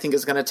like that, I think,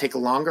 is going to take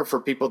longer for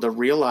people to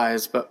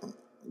realize. But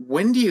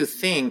when do you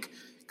think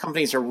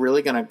companies are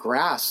really going to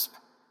grasp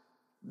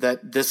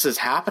that this is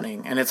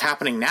happening, and it's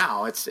happening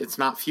now? It's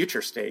not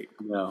future state.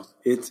 No,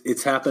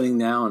 it's happening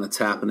now, and it's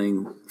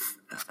happening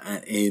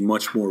at a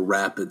much more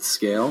rapid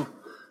scale.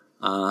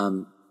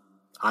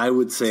 I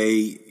would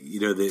say,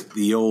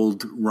 the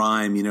old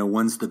rhyme,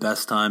 when's the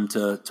best time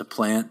to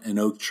plant an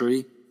oak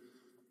tree?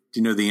 Do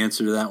you know the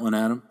answer to that one,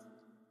 Adam?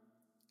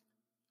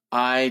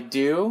 I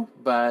do,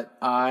 but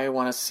I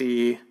want to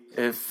see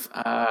if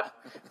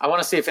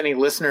any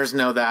listeners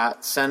know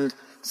that. Send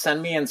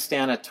me and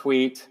Stan a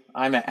tweet.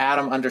 I'm at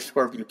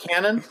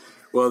Adam_Buchanan.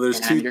 Well, there's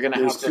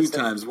two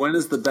times. When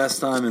is the best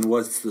time, and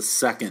what's the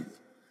second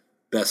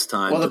best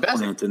time to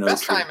plant an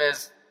oak tree?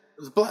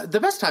 The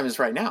best time is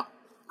right now.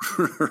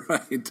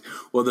 Right.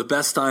 Well, the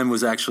best time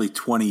was actually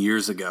 20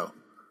 years ago.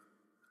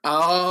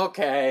 Oh,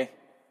 okay.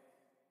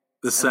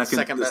 The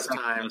second best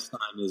time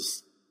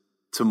is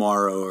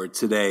tomorrow or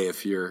today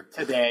if you're...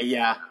 Today,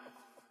 yeah.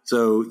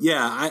 So,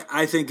 yeah,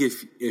 I think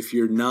if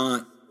you're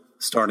not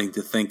starting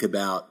to think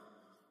about...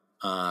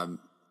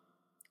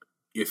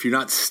 if you're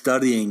not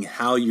studying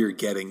how you're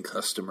getting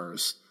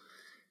customers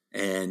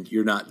and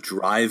you're not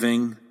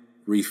driving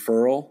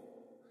referral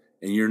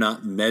and you're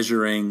not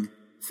measuring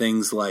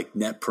things like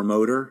net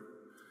promoter,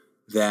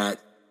 that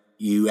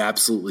you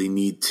absolutely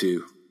need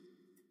to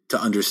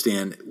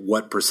understand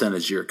what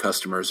percentage of your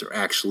customers are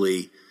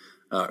actually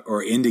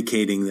or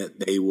indicating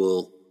that they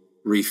will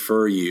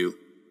refer you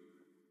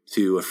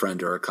to a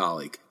friend or a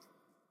colleague.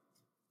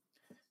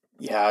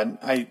 Yeah,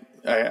 I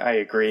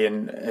agree.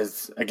 And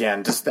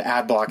again, just the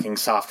ad blocking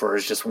software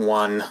is just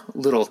one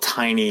little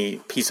tiny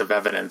piece of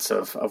evidence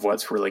of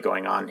what's really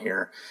going on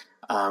here.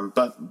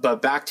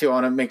 But back to, I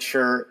want to make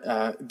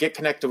sure, get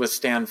connected with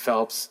Stan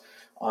Phelps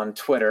on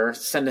Twitter.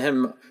 Send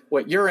him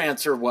what your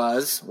answer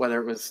was,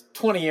 whether it was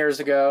 20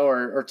 years ago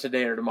or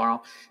today or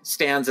tomorrow.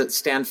 Stan's at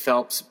Stan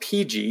Phelps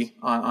PG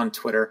on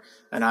Twitter,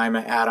 and I'm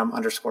at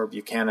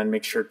Adam_Buchanan.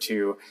 Make sure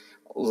to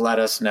let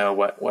us know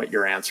what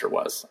your answer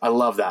was. I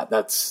love that.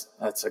 That's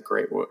a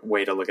great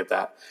way to look at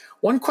that.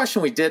 One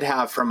question we did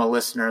have from a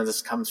listener,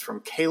 this comes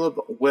from Caleb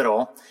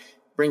Whittle,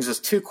 brings us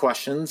two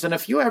questions. And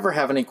if you ever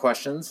have any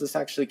questions, this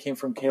actually came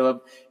from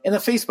Caleb in the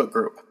Facebook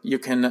group. You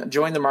can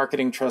join the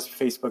Marketing Trust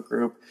Facebook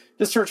group.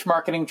 Just search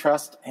Marketing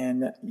Trust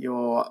and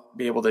you'll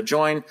be able to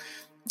join,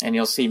 and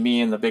you'll see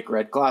me in the big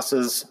red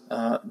glasses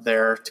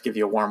there to give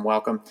you a warm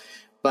welcome.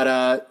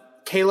 But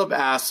Caleb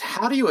asks,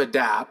 how do you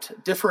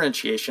adapt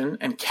differentiation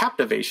and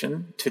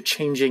captivation to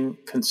changing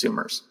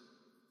consumers?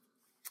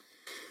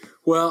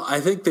 Well, I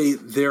think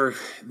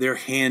they're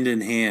hand in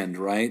hand,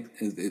 right?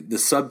 The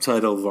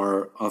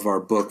subtitle of our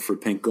book for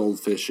Pink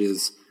Goldfish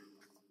is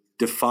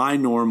Defy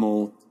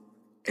Normal,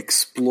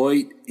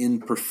 Exploit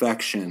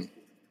Imperfection,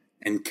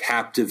 and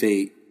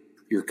Captivate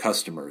Your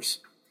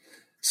Customers.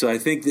 So I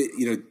think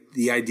that,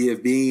 the idea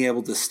of being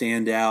able to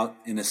stand out,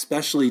 and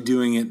especially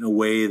doing it in a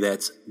way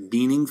that's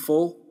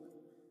meaningful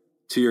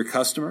to your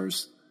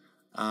customers,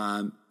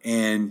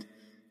 and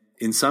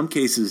in some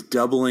cases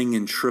doubling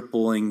and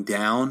tripling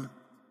down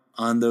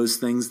on those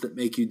things that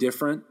make you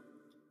different,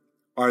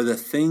 are the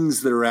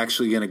things that are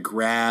actually going to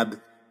grab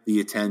the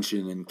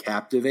attention and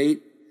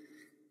captivate.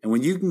 And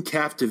when you can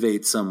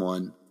captivate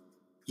someone,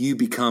 you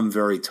become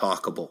very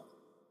talkable.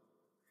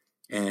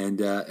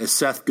 And as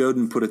Seth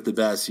Godin put it the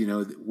best,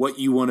 what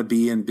you want to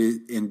be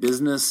in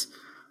business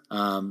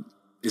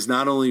is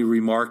not only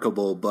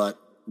remarkable, but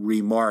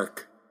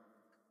remarkable.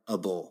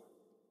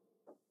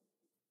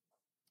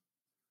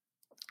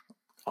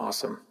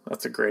 Awesome.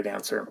 That's a great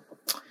answer.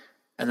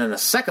 And then the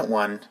second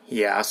one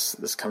he asks,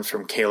 this comes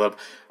from Caleb,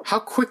 how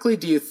quickly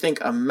do you think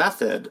a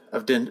method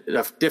of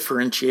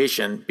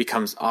differentiation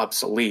becomes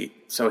obsolete?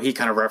 So he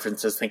kind of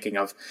references thinking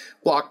of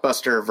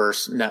Blockbuster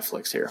versus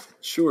Netflix here.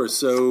 Sure.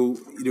 So,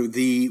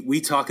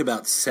 we talk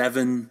about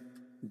 7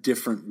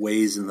 different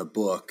ways in the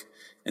book,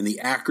 and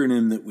the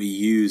acronym that we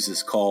use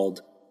is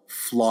called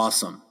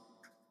FLOSSM.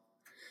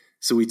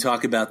 So we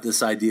talk about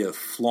this idea of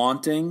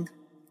flaunting,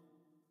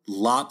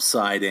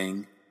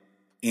 lopsiding,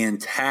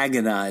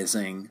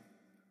 antagonizing,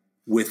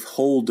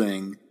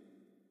 withholding,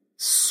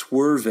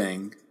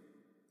 swerving,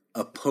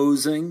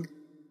 opposing,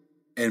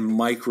 and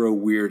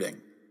micro-weirding.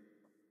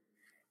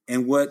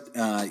 And what,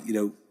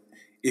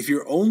 if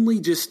you're only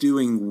just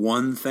doing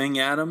one thing,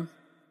 Adam,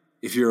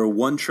 if you're a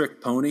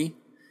one-trick pony,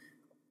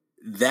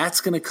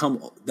 that's going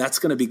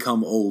to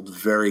become old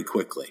very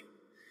quickly.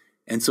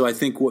 And so I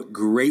think what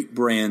great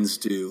brands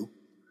do,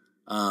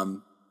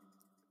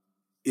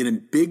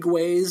 in big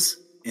ways,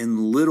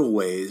 in little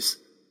ways,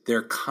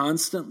 they're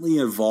constantly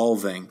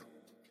evolving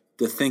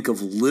to think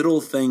of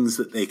little things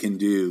that they can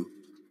do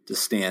to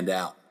stand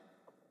out.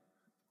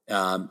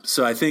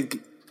 So I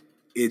think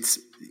it's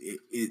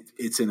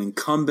an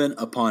incumbent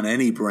upon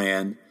any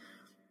brand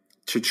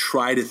to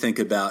try to think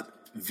about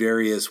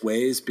various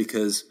ways,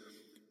 because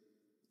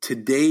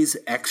today's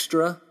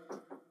extra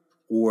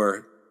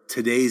or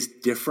today's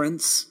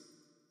difference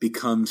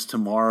becomes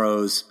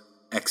tomorrow's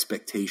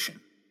expectation.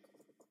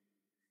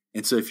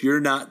 And so if you're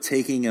not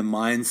taking a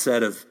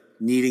mindset of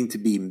needing to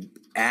be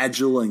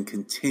agile and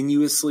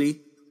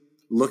continuously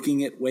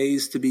looking at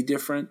ways to be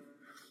different,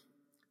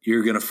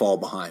 you're going to fall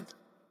behind.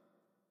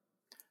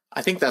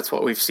 I think that's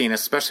what we've seen,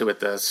 especially with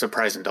the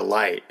surprise and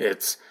delight.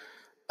 It's,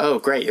 oh,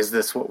 great. Is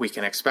this what we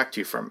can expect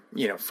from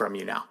you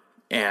now?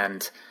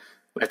 And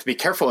we have to be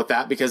careful with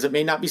that, because it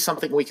may not be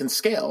something we can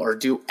scale or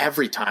do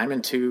every time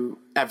and to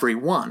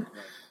everyone.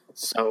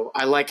 So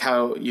I like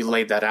how you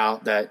laid that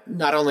out, that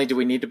not only do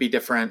we need to be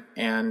different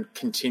and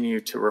continue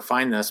to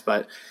refine this,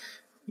 but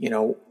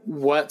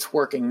what's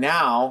working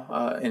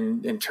now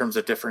in terms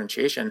of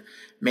differentiation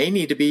may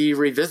need to be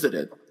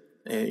revisited,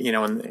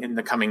 in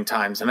the coming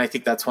times. And I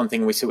think that's one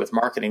thing we see with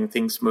marketing.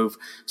 Things move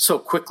so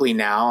quickly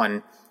now.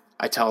 And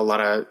I tell a lot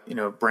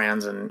of,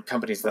 brands and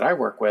companies that I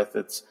work with,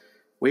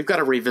 we've got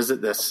to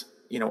revisit this,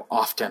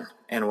 often.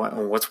 And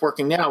what's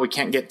working now, we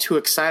can't get too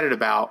excited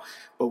about,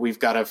 but we've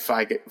got to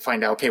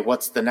find out, okay,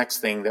 what's the next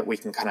thing that we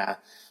can kind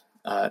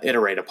of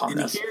iterate upon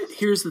this.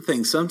 Here's the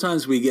thing.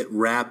 Sometimes we get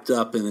wrapped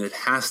up in it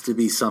has to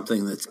be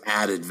something that's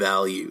added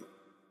value,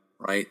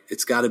 right?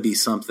 It's got to be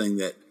something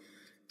that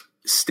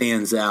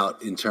stands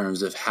out in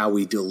terms of how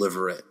we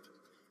deliver it.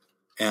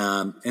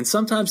 And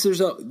sometimes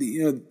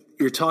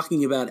you're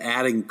talking about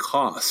adding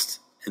cost,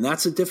 and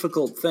that's a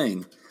difficult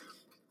thing.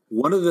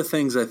 One of the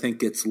things I think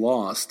gets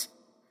lost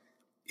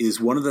is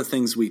one of the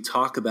things we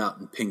talk about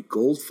in Pink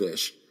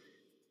Goldfish.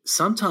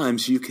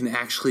 Sometimes you can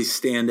actually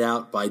stand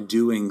out by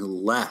doing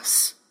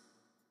less.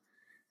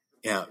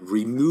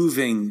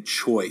 Removing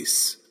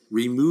choice,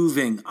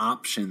 removing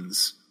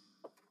options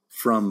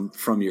from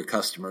your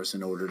customers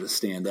in order to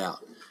stand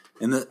out.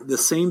 And the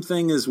same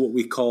thing is what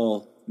we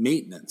call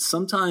maintenance.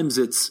 Sometimes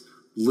it's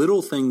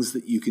little things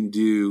that you can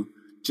do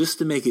just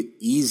to make it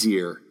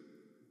easier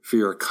for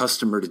your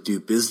customer to do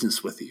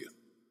business with you.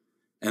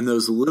 And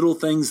those little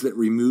things that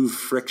remove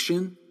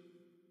friction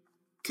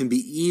can be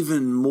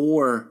even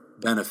more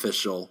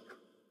beneficial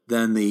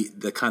than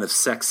the kind of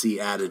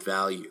sexy added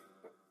value.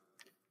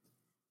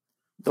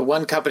 The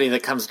one company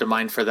that comes to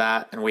mind for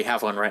that, and we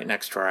have one right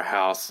next to our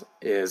house,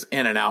 is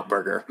In-N-Out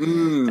Burger.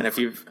 And if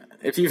you've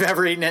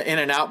ever eaten an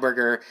In-N-Out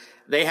Burger,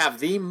 they have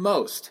the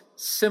most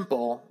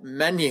simple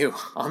menu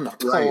on the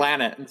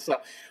planet. And so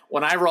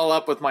when I roll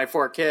up with my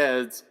 4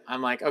 kids,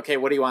 I'm like, okay,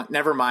 what do you want?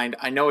 Never mind.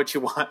 I know what you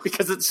want,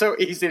 because it's so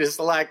easy to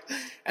select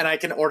and I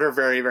can order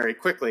very, very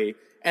quickly.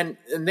 And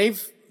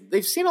they've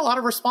seen a lot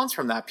of response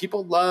from that.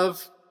 People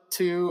love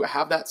to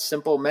have that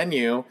simple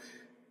menu,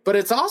 but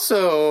it's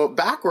also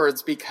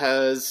backwards,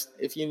 because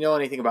if you know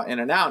anything about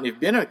In-N-Out and you've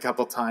been a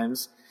couple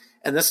times,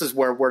 and this is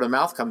where word of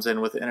mouth comes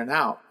in with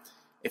In-N-Out.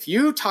 If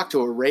you talk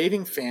to a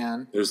raving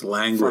fan, there's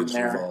language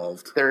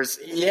involved. There's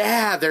you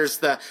got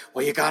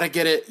to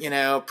get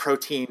it,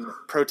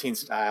 protein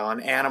style,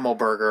 an animal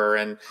burger,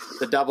 and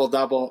the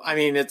double. I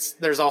mean,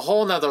 there's a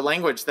whole nother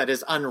language that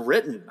is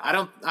unwritten. I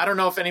don't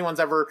know if anyone's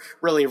ever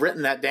really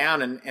written that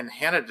down and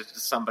handed it to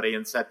somebody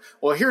and said,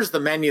 well, here's the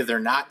menu they're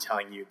not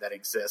telling you that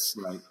exists.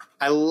 Right.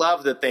 I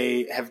love that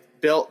they have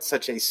built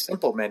such a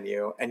simple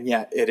menu, and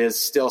yet it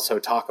is still so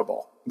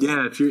talkable.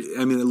 Yeah,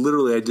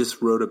 literally, I just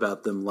wrote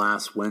about them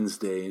last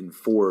Wednesday in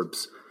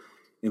Forbes,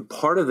 and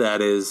part of that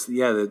is,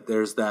 that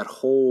there's that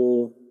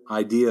whole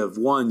idea of,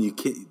 one,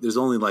 there's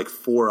only like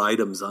 4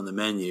 items on the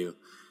menu,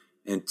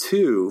 and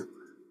 2,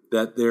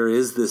 that there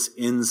is this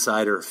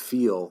insider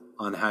feel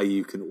on how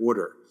you can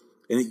order.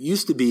 And it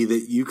used to be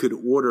that you could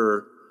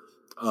order,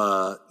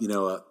 a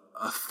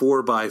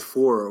 4x4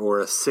 or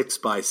a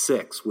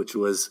 6x6, which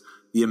was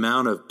the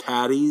amount of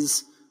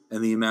patties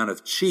and the amount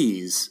of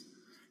cheese.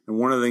 And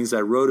one of the things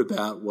I wrote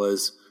about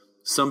was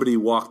somebody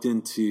walked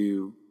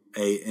into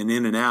an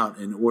In-N-Out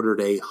and ordered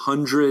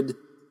 100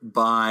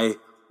 by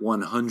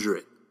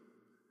 100.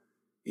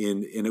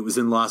 And it was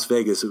in Las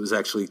Vegas. It was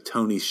actually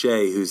Tony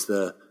Hsieh, who's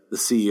the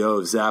CEO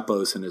of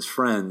Zappos, and his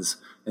friends.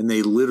 And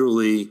they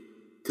literally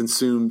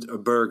consumed a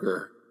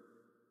burger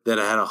that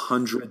had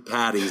 100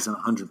 patties and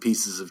 100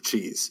 pieces of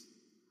cheese.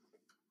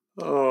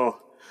 Oh,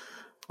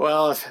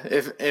 well,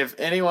 if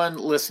anyone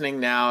listening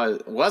now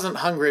wasn't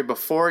hungry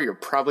before, you're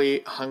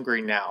probably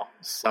hungry now.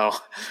 So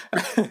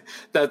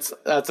that's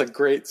a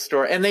great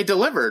story. And they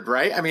delivered,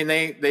 right? I mean,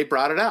 they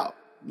brought it out.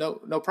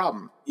 No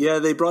problem. Yeah,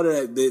 they brought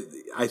it out.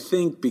 I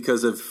think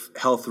because of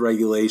health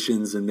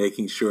regulations and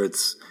making sure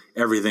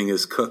everything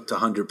is cooked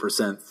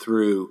 100%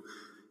 through.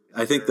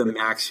 I think the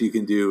max you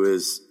can do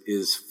is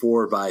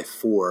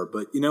 4x4.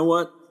 But you know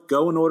what?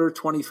 Go and order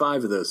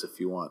 25 of those if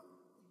you want.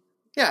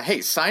 Yeah,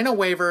 hey, sign a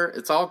waiver.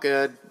 It's all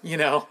good,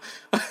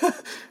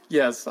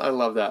 Yes, I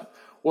love that.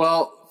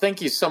 Well,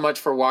 thank you so much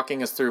for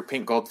walking us through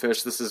Pink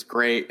Goldfish. This is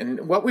great.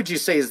 And what would you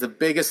say is the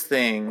biggest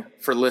thing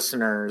for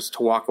listeners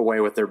to walk away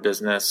with their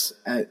business,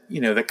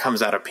 that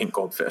comes out of Pink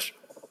Goldfish?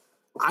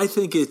 I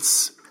think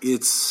it's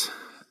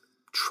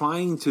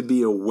trying to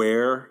be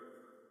aware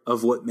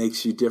of what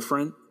makes you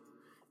different.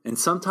 And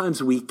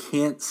sometimes we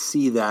can't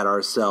see that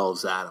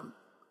ourselves, Adam.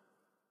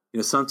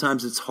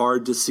 Sometimes it's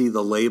hard to see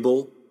the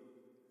label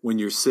when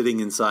you're sitting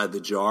inside the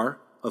jar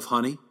of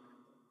honey.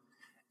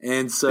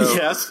 And so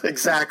yes,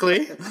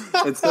 exactly.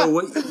 And so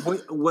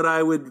what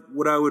I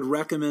would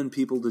recommend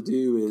people to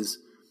do is,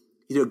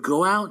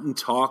 go out and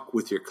talk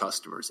with your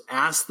customers.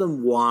 Ask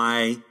them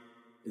why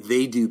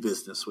they do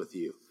business with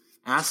you.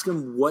 Ask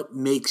them what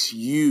makes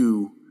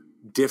you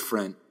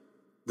different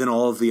than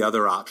all of the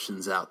other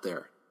options out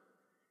there.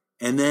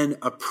 And then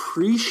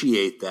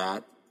appreciate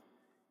that.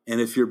 And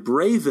if you're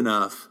brave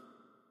enough,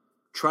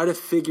 try to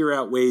figure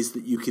out ways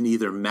that you can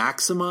either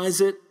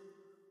maximize it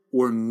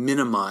or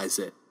minimize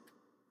it.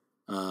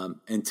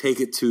 And take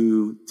it,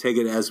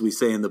 as we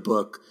say in the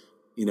book,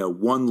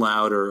 one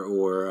louder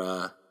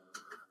or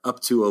up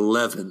to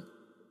 11.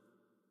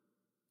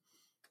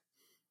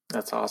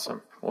 That's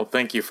awesome. Well,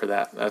 thank you for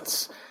that.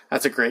 That's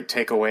a great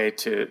takeaway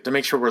to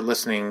make sure we're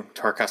listening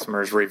to our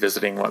customers,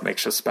 revisiting what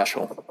makes us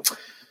special.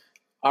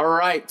 All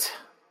right.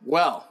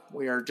 Well,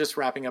 we are just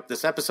wrapping up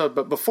this episode,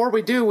 but before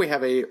we do, we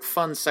have a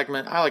fun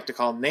segment I like to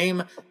call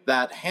Name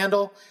That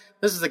Handle.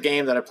 This is a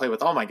game that I play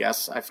with all my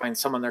guests. I find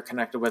someone they're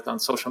connected with on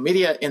social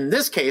media. In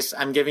this case,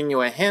 I'm giving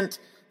you a hint.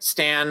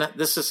 Stan,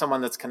 this is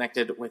someone that's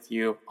connected with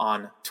you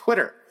on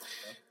Twitter.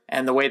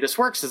 And the way this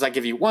works is I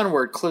give you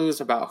one-word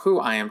clues about who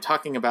I am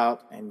talking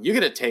about, and you get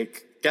to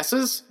take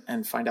guesses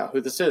and find out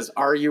who this is.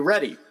 Are you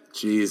ready?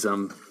 Geez,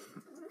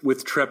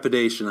 with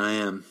trepidation, I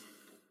am.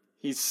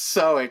 He's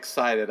so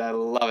excited. I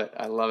love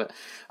it.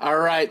 All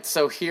right,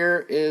 so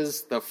here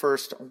is the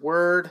first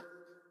word.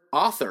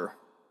 Author.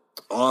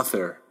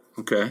 Author.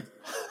 Okay.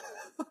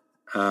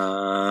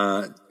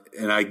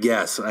 And I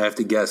have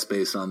to guess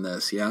based on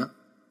this, yeah?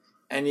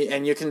 And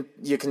you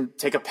can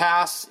take a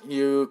pass.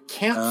 You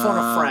can't phone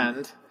a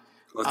friend.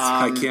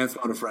 I can't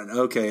phone a friend.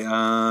 Okay.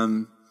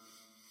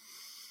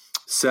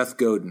 Seth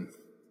Godin.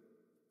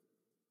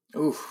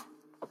 Oof.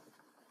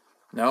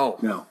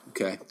 No.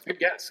 Okay. Good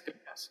guess.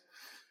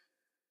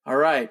 All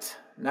right.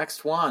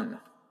 Next one.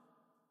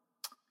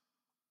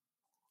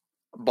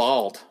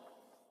 Bald.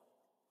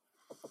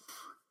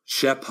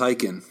 Shep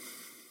Hyken.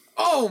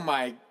 Oh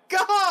my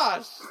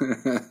gosh!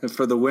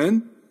 For the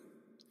win?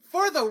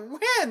 For the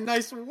win!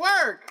 Nice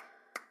work!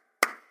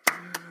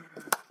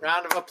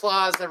 Round of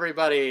applause,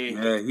 everybody.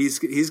 Yeah,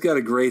 he's got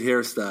a great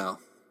hairstyle.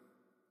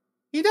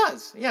 He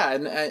does, yeah.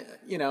 And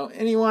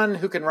anyone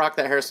who can rock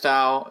that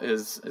hairstyle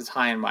is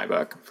high in my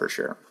book for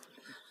sure.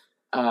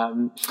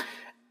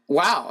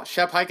 Wow,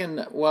 Shep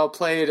Hyken, well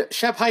played.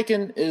 Shep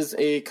Hyken is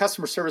a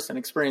customer service and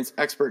experience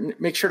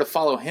expert. Make sure to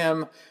follow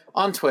him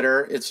on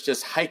Twitter. It's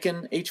just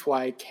Hyken,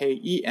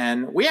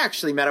 Hyken. We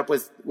actually met up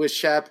with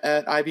Shep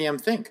at IBM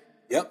Think.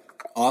 Yep,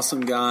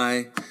 awesome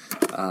guy.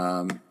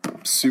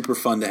 Super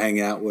fun to hang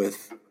out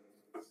with.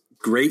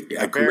 Great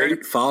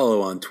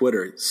follow on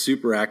Twitter.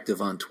 Super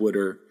active on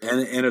Twitter,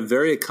 and a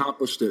very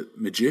accomplished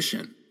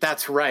magician.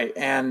 That's right,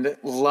 and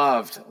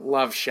loved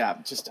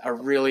Shep. Just a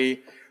really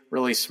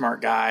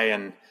smart guy,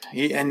 and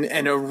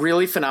a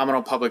really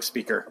phenomenal public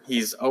speaker.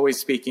 He's always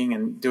speaking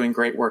and doing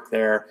great work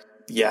there.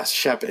 Yes,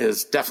 Shep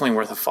is definitely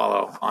worth a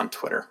follow on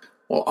Twitter.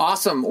 Well,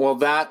 awesome. Well,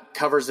 that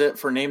covers it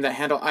for Name That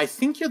Handle. I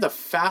think you're the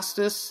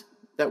fastest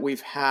that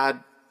we've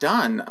had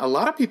done. A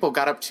lot of people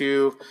got up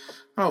to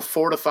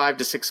 4 to 5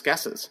 to 6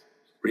 guesses.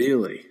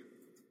 Really?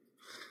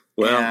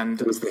 Well,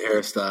 it was the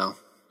hairstyle.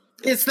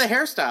 It's the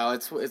hairstyle.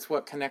 It's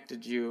what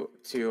connected you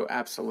to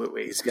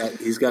absolutely. He's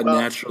got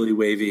naturally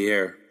wavy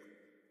hair.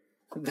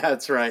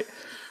 That's right.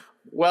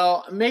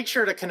 Well, make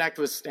sure to connect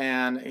with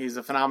Stan. He's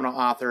a phenomenal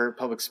author,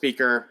 public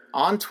speaker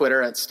on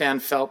Twitter at Stan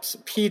Phelps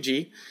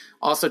PG.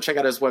 Also, check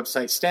out his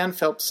website,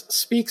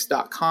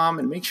 stanphelpsspeaks.com,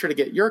 and make sure to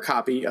get your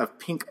copy of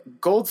Pink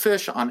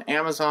Goldfish on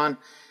Amazon.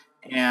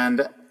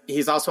 And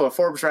he's also a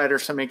Forbes writer,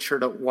 so make sure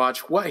to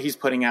watch what he's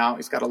putting out.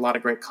 He's got a lot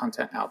of great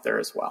content out there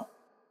as well.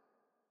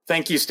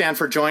 Thank you, Stan,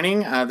 for joining.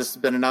 This has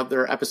been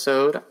another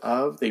episode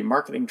of the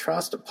Marketing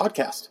Trust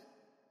podcast.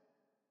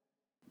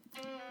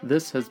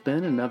 This has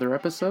been another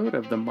episode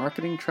of the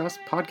Marketing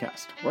Trust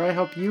podcast, where I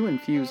help you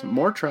infuse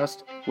more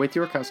trust with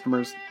your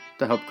customers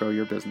to help grow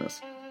your business.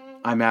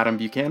 I'm Adam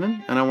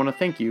Buchanan, and I want to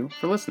thank you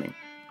for listening.